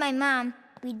 That's my mom.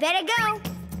 We'd better go.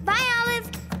 Bye, Olive.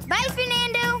 Bye,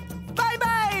 Fernando.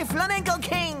 Bye-bye, Flamenco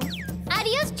King.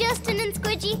 Adios, Justin and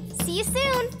Squidgy. See you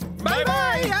soon.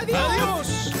 Bye-bye. Adios.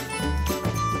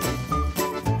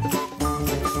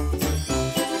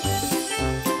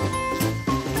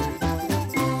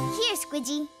 Here,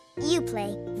 Squidgy. You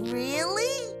play.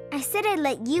 Really? I said I'd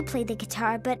let you play the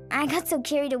guitar, but I got so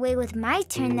carried away with my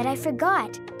turn that I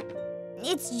forgot.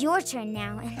 It's your turn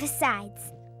now, and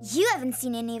besides, you haven't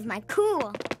seen any of my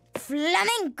cool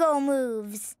flamenco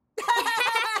moves.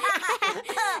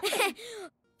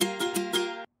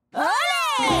 Olé!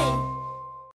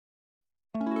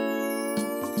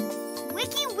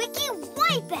 Wiki Wiki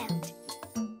Wipeout!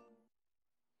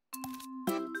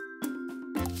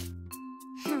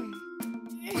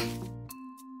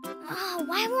 Oh,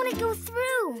 why won't it go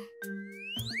through?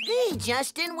 Hey,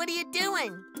 Justin, what are you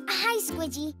doing? Hi,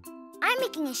 Squidgy. I'm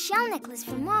making a shell necklace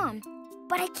for Mom,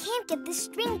 but I can't get this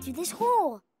string through this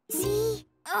hole. See?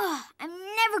 Ugh, I'm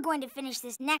never going to finish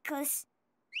this necklace.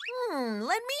 Let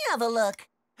me have a look.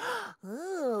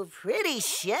 Ooh, pretty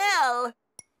shell.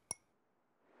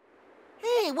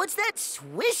 Hey, what's that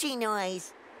swishy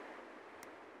noise?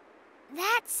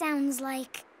 That sounds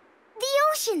like the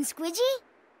ocean, Squidgy.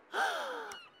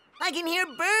 I can hear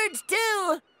birds,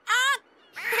 too.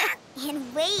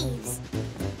 And waves.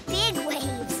 Big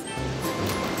waves.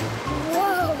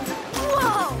 Whoa!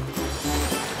 Whoa!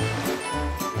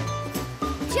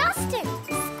 Justin,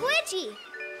 Squidgy,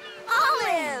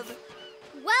 Olive!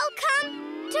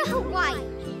 welcome to Hawaii.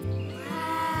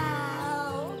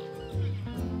 Wow.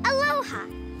 Aloha.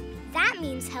 That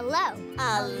means hello.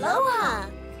 Aloha.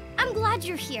 I'm glad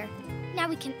you're here. Now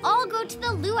we can all go to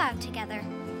the luau together.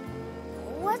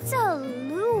 What's a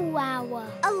luau?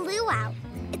 A luau.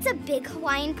 It's a big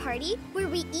Hawaiian party where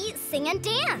we eat, sing, and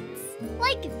dance.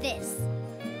 Like this.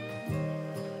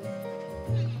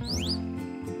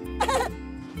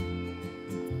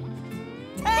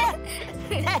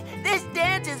 This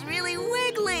dance is really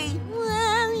wiggly.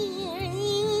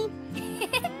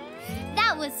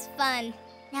 That was fun.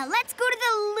 Now let's go to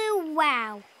the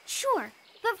luau. Sure,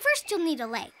 but first you'll need a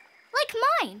lei. Like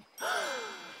mine.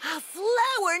 A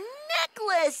flower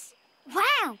necklace.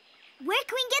 Wow! Where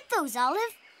can we get those,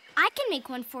 Olive? I can make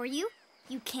one for you.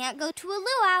 You can't go to a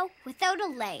luau without a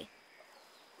lei.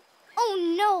 Oh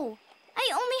no, I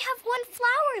only have one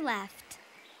flower left.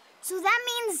 So that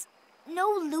means no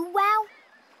luau?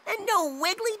 And no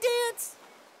wiggly dance?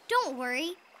 Don't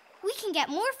worry, we can get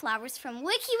more flowers from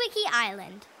Wiki Wiki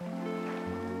Island.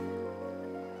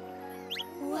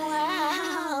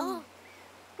 Wow.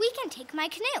 We can take my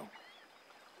canoe.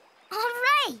 All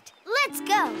right, let's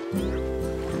go.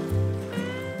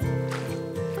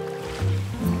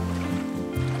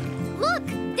 Look,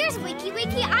 there's Wiki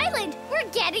Wiki Island. We're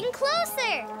getting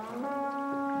closer.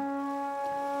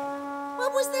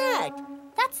 What was that?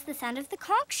 That's the sound of the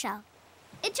conch shell.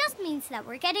 It just means that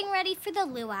we're getting ready for the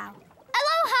luau.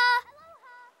 Aloha!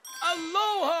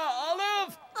 Aloha,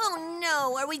 Olive! Oh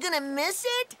no, are we gonna miss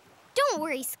it? Don't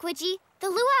worry, Squidgy. The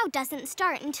luau doesn't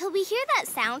start until we hear that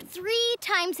sound 3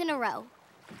 times in a row.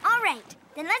 All right,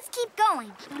 then let's keep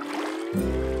going.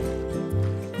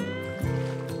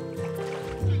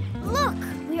 Look,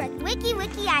 we're at Wiki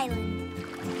Wiki Island.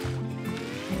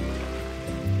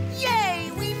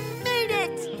 Yay, we made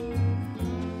it!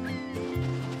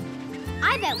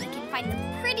 I bet we can find the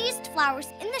prettiest flowers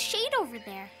in the shade over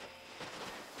there.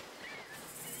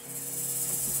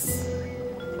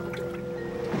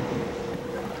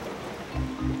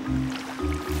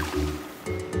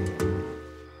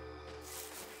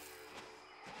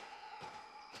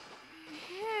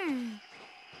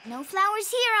 No flowers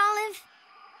here,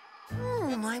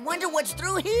 Olive. I wonder what's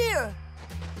through here.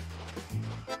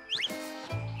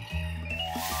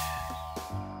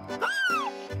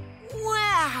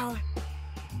 Wow!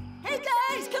 Hey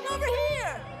guys, come over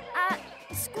here!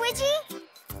 Squidgy?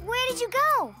 Where did you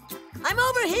go? I'm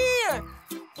over here!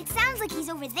 It sounds like he's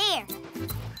over there.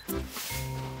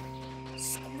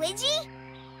 Squidgy?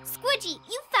 Squidgy,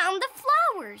 you found the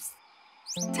flowers.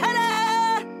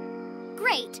 Ta-da!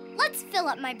 Great. Let's fill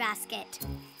up my basket.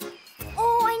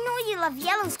 Oh, I know you love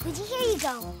yellow, Squidgy. Here you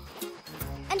go.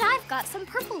 And I've got some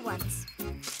purple ones.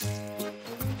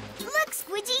 Look,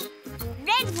 Squidgy.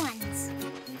 Red ones.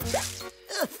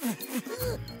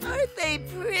 Aren't they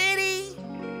pretty?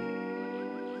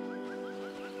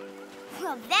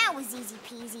 Well, that was easy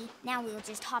peasy. Now we'll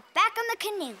just hop back on the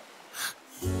canoe.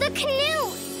 The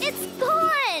canoe! It's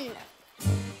gone!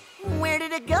 Where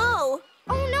did it go?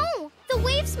 Oh no! The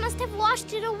waves must have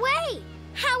washed it away.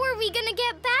 How are we gonna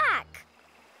get back?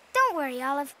 Don't worry,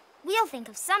 Olive. We'll think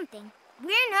of something.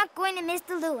 We're not going to miss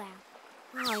the luau.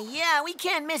 Oh, yeah, we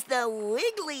can't miss the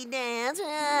wiggly dance.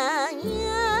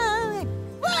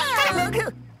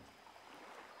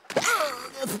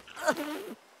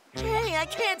 Hey, I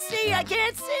can't see, I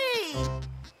can't see!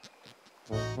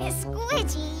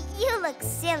 Squidgy, you look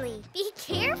silly. Be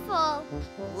careful.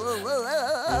 Whoa, whoa,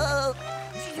 whoa, whoa.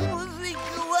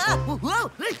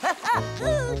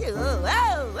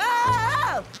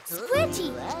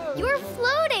 Squidgy, you're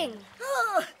floating.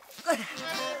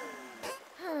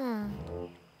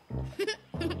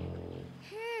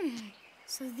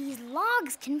 So these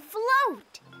logs can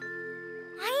float.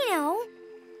 I know.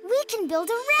 We can build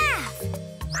a raft.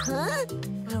 Huh?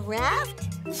 A raft?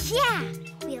 Yeah.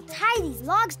 We'll tie these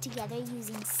logs together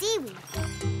using seaweed.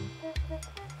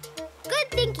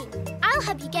 Good thinking. I'll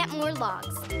help you get more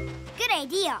logs. Good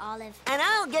idea, Olive. And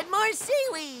I'll get more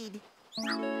seaweed.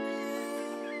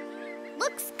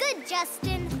 Looks good,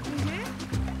 Justin.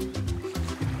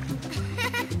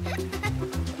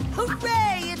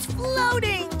 Hooray! It's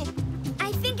floating!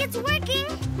 I think it's working.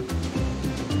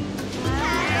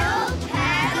 Paddle,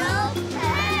 paddle,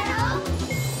 paddle.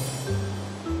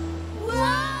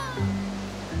 Whoa!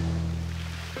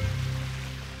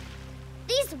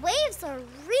 These waves are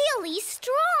really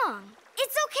strong.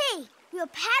 It's okay. We'll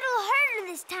paddle harder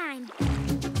this time.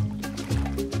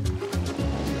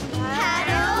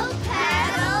 Paddle,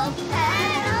 paddle,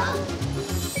 paddle.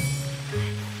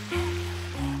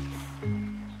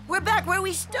 We're back where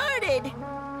we started.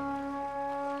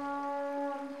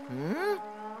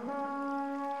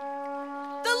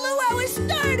 The luau is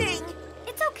starting!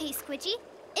 It's okay, Squidgy.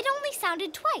 It only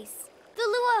sounded twice. The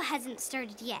luau hasn't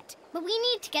started yet, but we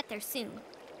need to get there soon.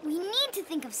 We need to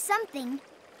think of something.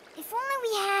 If only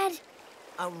we had...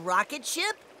 A rocket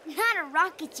ship? Not a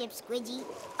rocket ship, Squidgy.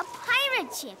 A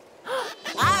pirate ship.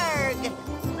 Arg!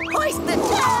 Hoist the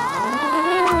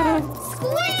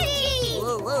Squidgy!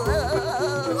 Whoa, whoa, whoa.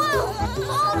 Whoa!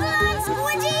 Hold on,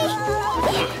 Squidgy!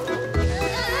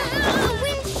 The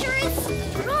wind sure is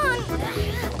strong.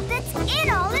 That's it,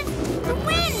 Olive! The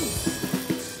wind!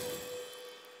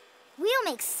 We'll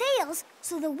make sails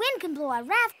so the wind can blow our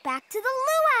raft back to the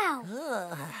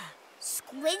luau.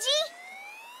 Squidgy?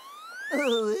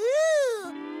 Ooh.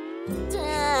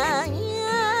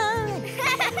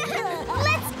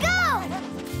 Let's go!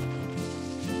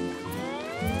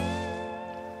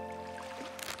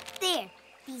 There.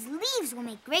 These leaves will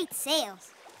make great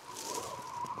sails.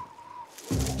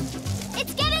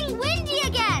 It's getting windy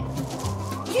again.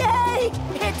 Yay!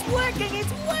 It's working!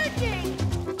 It's working!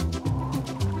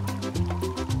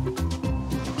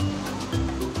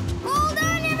 Hold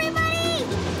on, everybody!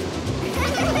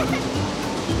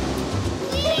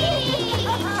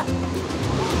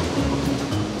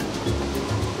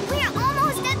 We're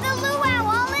almost at the luau,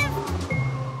 Olive!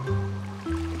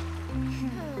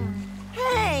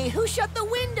 Hey, who shut the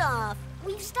wind off?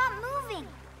 We've stopped moving.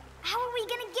 How are we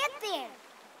gonna get there?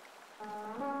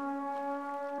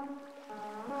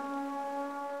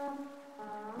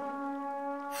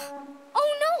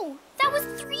 Oh no! That was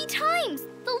 3 times.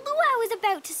 The luau is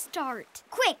about to start.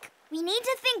 Quick, we need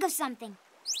to think of something.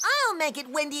 I'll make it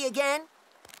windy again.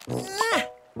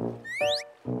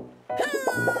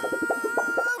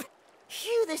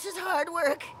 Phew, this is hard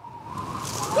work.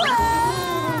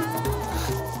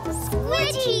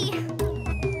 Squidgy!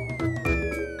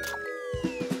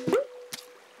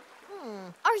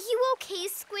 Are you okay,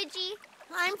 Squidgy?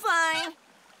 I'm fine.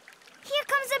 Here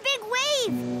comes a big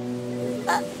wave.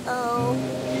 Uh-oh.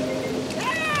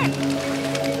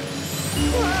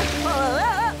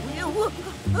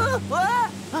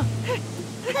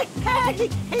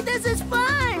 Hey, this is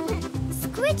fun!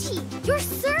 Squidgy, you're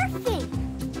surfing.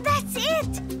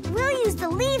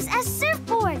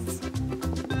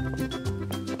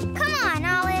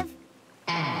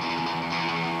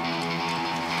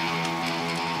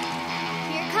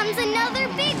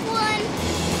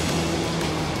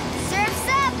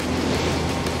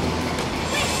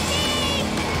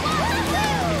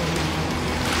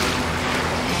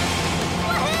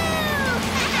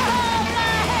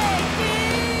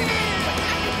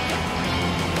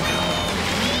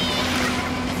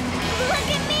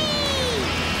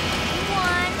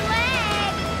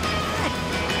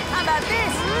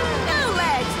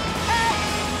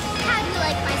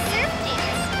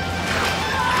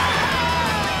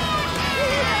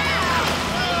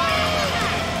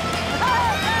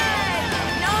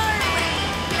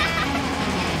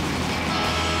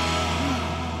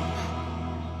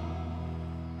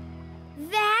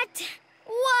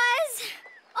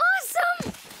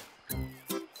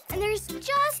 There's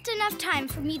just enough time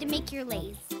for me to make your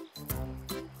leis.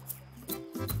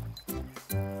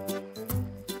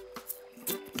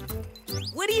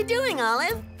 What are you doing,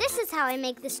 Olive? This is how I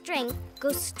make the string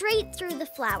go straight through the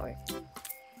flower.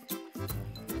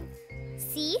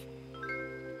 See?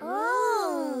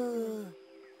 Oh.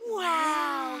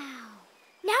 Wow.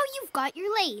 Now you've got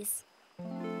your leis.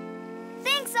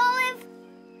 Thanks, Olive.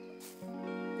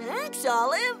 Thanks,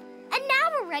 Olive. And now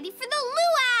we're ready for the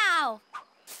luau!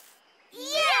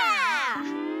 Yeah!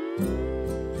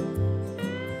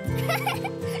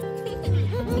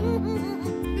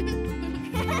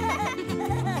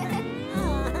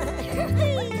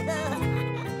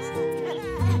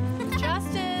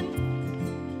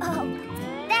 Justin! Oh,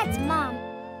 that's Mom.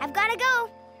 I've got to go.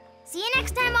 See you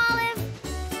next time, Olive.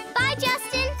 Bye,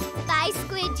 Justin. Bye,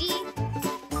 Squidgy.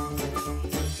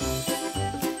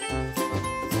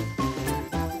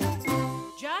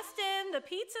 Justin, the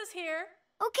pizza's here.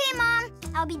 Okay, Mom.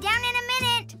 I'll be down in a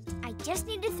minute. I just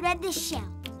need to thread this shell.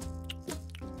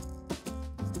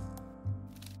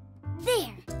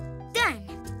 There. Done.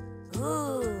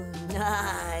 Ooh,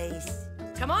 nice.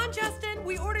 Come on, Justin.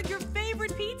 We ordered your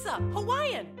favorite pizza,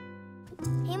 Hawaiian.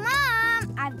 Hey,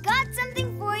 Mom. I've got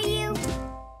something for you.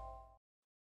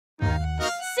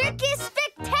 Circus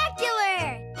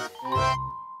Spectacular!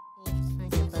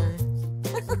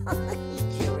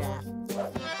 Giraffe.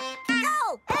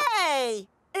 Oh, hey!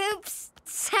 Oops.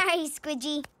 Sorry,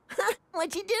 Squidgy.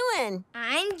 What you doing?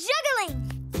 I'm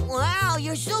juggling. Wow,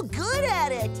 you're so good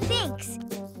at it. Thanks.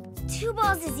 2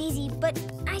 balls is easy, but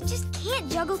I just can't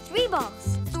juggle 3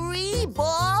 balls. 3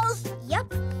 balls?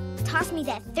 Yup. Toss me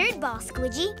that 3rd ball,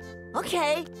 Squidgy.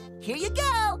 Okay, here you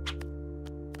go.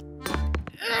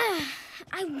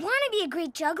 I want to be a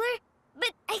great juggler,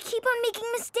 but I keep on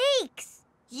making mistakes.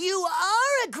 You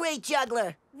are a great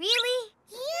juggler. Really?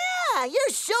 Yeah, you're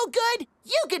so good,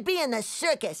 you could be in the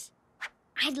circus.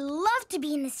 I'd love to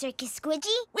be in the circus,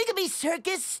 Squidgy. We could be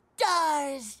circus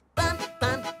stars. Bum,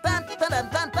 bum, bum, ba-dum,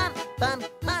 bum, bum, bum,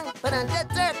 bum, ba-dum, da,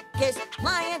 circus,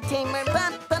 lion tamer,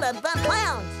 bum, ba-dum, bum,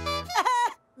 clowns.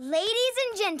 Ladies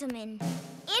and gentlemen,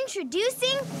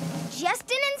 introducing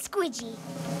Justin and Squidgy,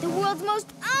 the world's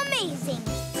most amazing,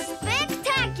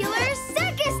 spectacular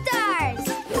circus stars!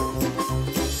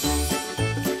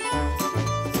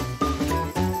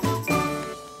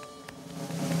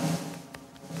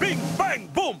 Bing, bang,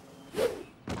 boom!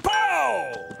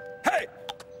 Pow! Hey!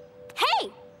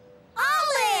 Hey!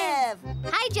 Olive!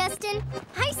 Hi, Justin.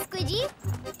 Hi, Squidgy.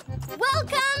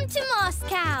 Welcome to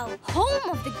Moscow, home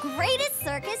of the greatest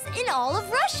circus in all of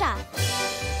Russia.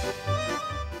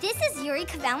 This is Yuri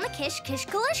Kavalnikish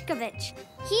Kishkalishkovich.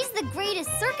 He's the greatest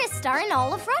circus star in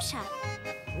all of Russia.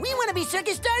 We want to be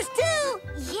circus stars, too.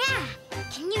 Yeah.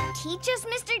 Can you teach us,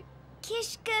 Mr.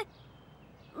 Kishka...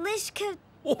 Lishka...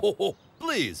 Oh,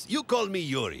 please, you call me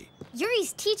Yuri.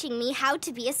 Yuri's teaching me how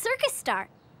to be a circus star.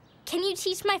 Can you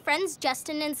teach my friends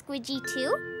Justin and Squidgy,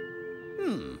 too?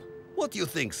 What do you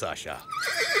think, Sasha?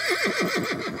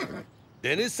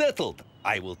 Then it's settled.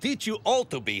 I will teach you all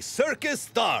to be circus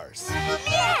stars.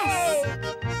 Yes!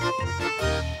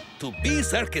 To be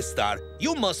circus star,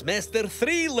 you must master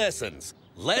 3 lessons.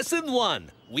 Lesson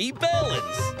 1, we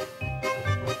balance.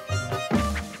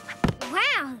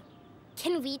 Wow.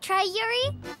 Can we try,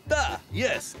 Yuri?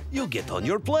 Yes, you get on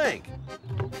your plank.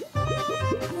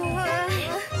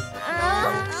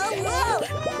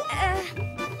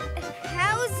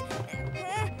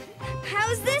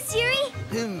 How's this, Yuri?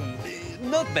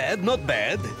 Not bad, not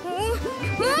bad.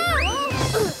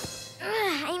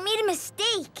 I made a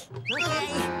mistake.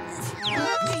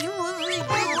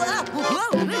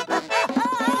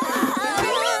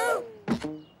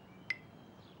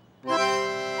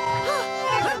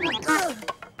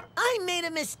 I made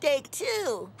a mistake,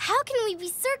 too. How can we be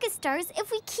circus stars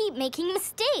if we keep making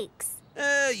mistakes?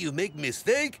 You make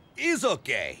mistake is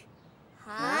okay.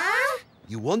 Huh?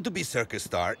 You want to be circus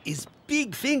star is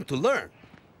big thing to learn.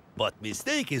 But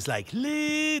mistake is like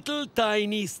little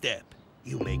tiny step.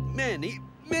 You make many,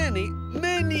 many,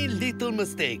 many little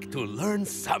mistake to learn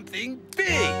something big.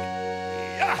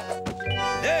 Yeah.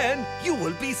 Then you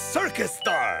will be circus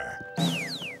star.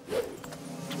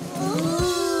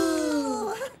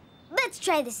 Ooh. Let's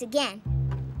try this again.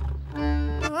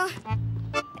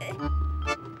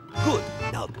 Good.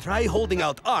 Now try holding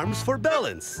out arms for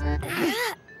balance.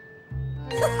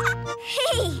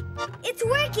 Hey, it's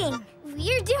working.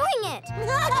 We're doing it.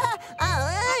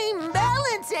 I'm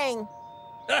balancing.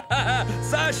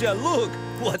 Sasha, look.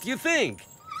 What do you think?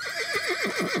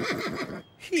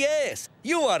 Yes,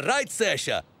 you are right,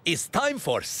 Sasha. It's time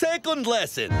for second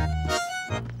lesson.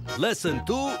 Lesson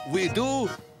 2, we do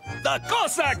the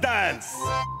Cossack dance.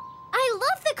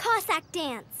 love the Cossack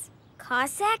dance.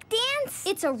 Cossack dance?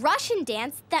 It's a Russian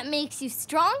dance that makes you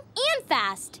strong and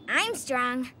fast. I'm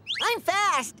strong. I'm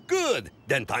fast. Good.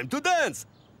 Then time to dance.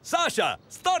 Sasha,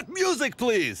 start music,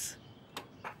 please.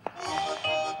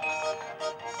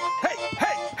 Hey,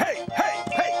 hey, hey, hey,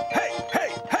 hey, hey,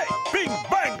 hey, hey. Bing,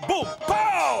 bang, boom,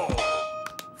 pow!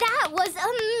 That was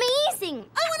amazing.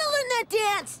 I want to learn that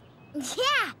dance.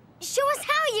 Yeah. Show us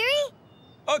how, Yuri.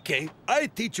 Okay, I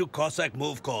teach you Cossack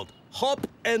move called hop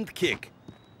and kick.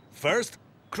 First,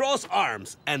 cross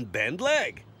arms and bend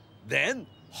leg. Then,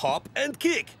 hop and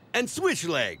kick and switch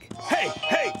leg. Hey,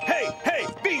 hey, hey, hey,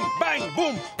 bing, bang,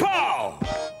 boom, pow!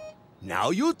 Now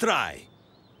you try.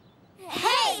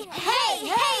 Hey, hey,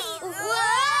 hey!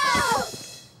 Whoa!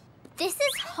 This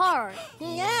is hard.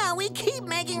 Yeah, we keep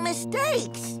making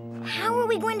mistakes. How are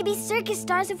we going to be circus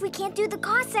stars if we can't do the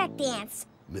Cossack dance?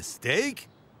 Mistake?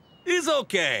 Is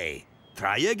okay.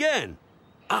 Try again.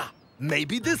 Ah,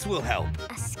 maybe this will help.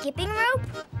 A skipping rope?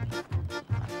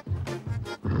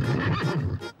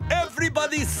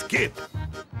 Everybody skip.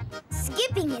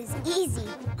 Skipping is easy.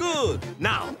 Good.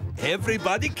 Now,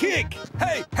 everybody kick.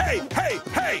 Hey, hey, hey,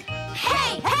 hey.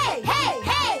 Hey, hey, hey,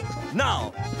 hey!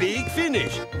 Now, big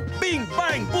finish. Bing,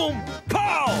 bang, boom,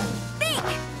 pow! Bing,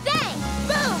 bang,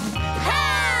 boom,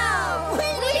 pow! We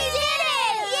did it!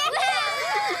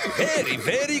 Very,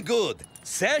 very good.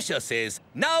 Sasha says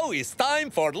now is time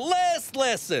for last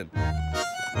lesson.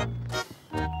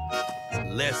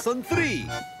 Lesson 3.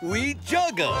 We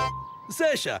juggle.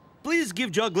 Sasha, please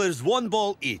give jugglers 1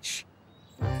 ball each.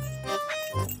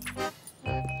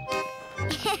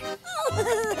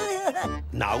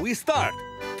 Now we start.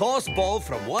 Toss ball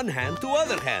from one hand to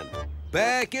other hand.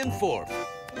 Back and forth.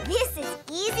 This is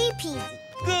easy peasy.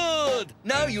 Good.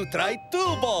 Now you try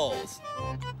 2 balls.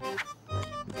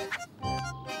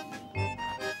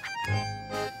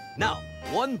 Now,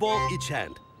 1 ball each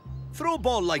hand. Throw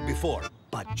ball like before,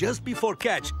 but just before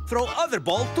catch, throw other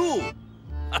ball too.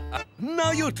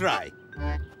 Now you try.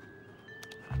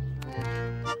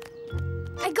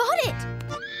 I got it!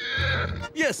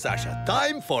 Yes, Sasha,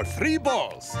 time for 3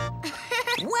 balls.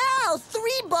 Wow,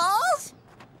 3 balls?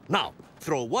 Now,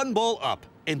 throw 1 ball up,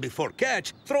 and before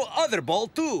catch, throw other ball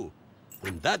too.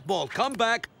 When that ball come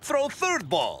back, throw 3rd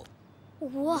ball.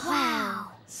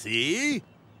 Wow! See?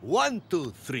 1,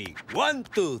 2, 3. 1,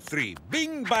 2, 3.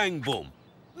 Bing, bang, boom.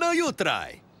 Now you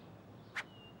try.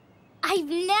 I've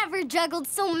never juggled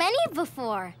so many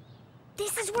before.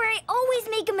 This is where I always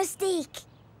make a mistake.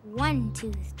 1,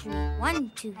 2, 3.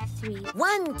 1, 2, 3.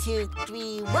 1, 2,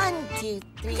 3. 1, 2,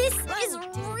 3. This is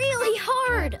really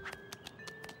hard.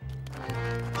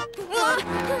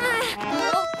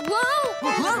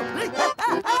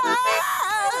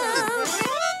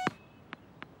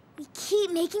 We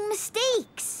keep making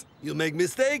mistakes. You make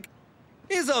mistake?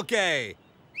 It's okay.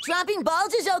 Dropping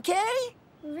balls is okay?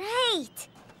 Right.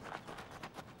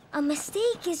 A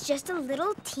mistake is just a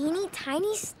little teeny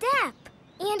tiny step.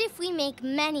 And if we make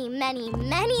many, many,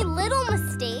 many little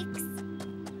mistakes,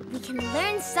 we can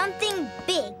learn something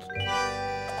big.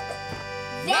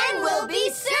 Then we'll be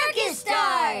circus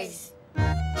stars!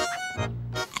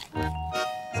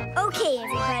 Okay,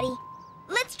 everybody.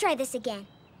 Let's try this again.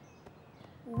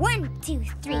 1, 2,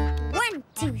 3. 1,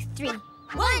 2, 3.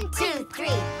 1, 2, 3.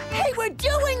 Hey, we're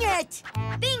doing it!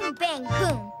 Bing, bang,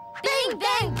 boom. Bing,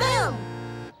 bang, boom!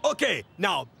 Okay,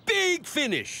 now big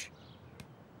finish.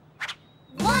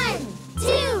 1,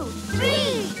 2, 3.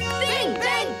 Bing,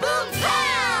 bang, boom,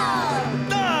 pow!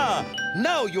 Ah!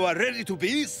 Now you are ready to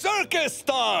be circus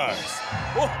stars.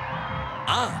 Oh.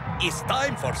 Ah, it's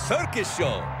time for circus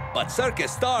show. But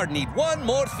circus star need one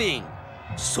more thing.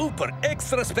 Super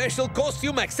extra special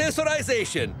costume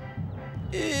accessorization.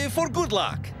 For good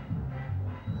luck.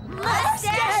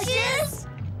 Mustaches?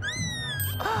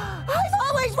 I've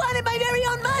always wanted my very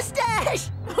own mustache!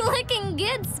 Looking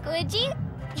good, Squidgy.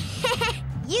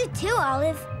 You too,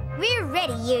 Olive. We're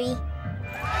ready, Yuri.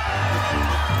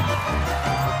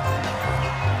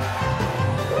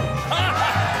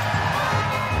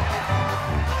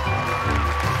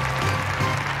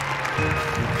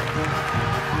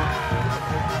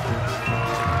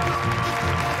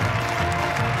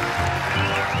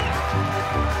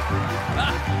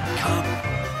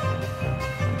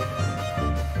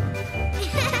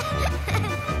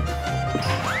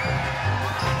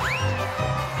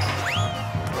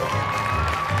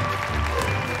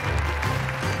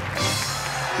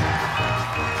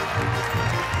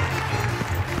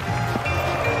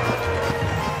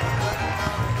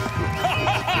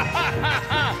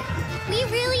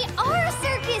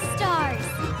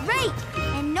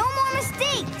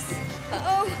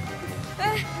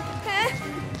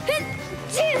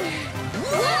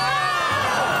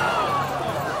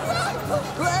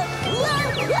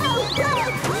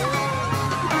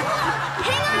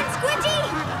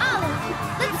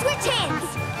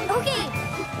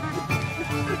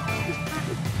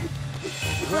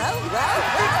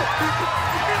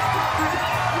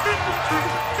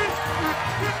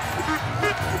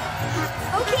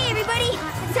 Okay, everybody,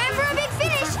 it's time for a big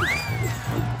finish.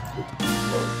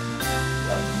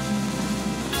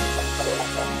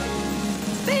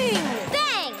 Bing!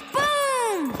 Bang!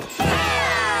 Boom!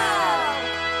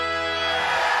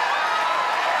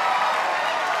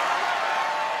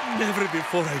 Never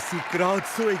before I see crowds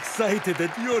so excited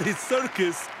at Yuri's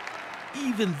circus.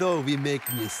 Even though we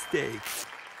make mistakes.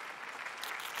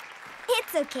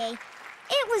 It's okay.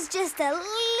 It was just a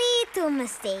little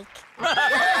mistake.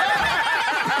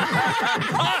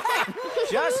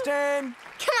 Justin!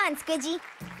 Come on, Squidgy.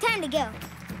 Time to go.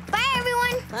 Bye,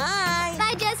 everyone. Bye.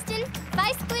 Bye, Justin.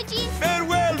 Bye, Squidgy.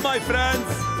 Farewell, my friends.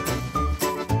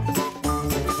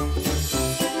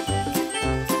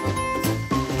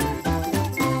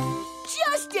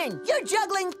 Justin, you're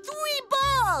juggling 3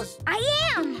 balls. I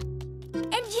am.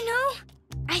 And you know,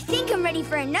 I think I'm ready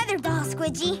for another ball,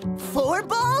 Squidgy. 4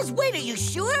 balls? Wait, are you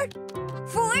sure?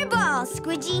 4 balls,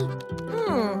 Squidgy.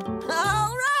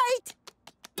 All right.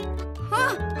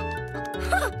 Huh?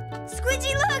 Huh?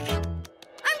 Squidgy, look!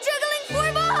 I'm juggling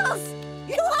 4 balls!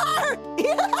 You are?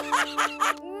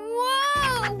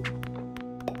 Whoa!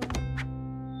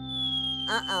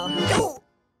 Uh-oh.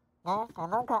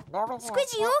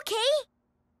 Squidgy, you okay?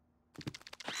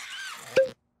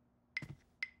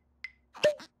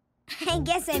 I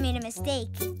guess I made a mistake.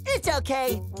 It's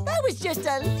okay. That was just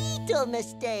a little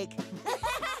mistake.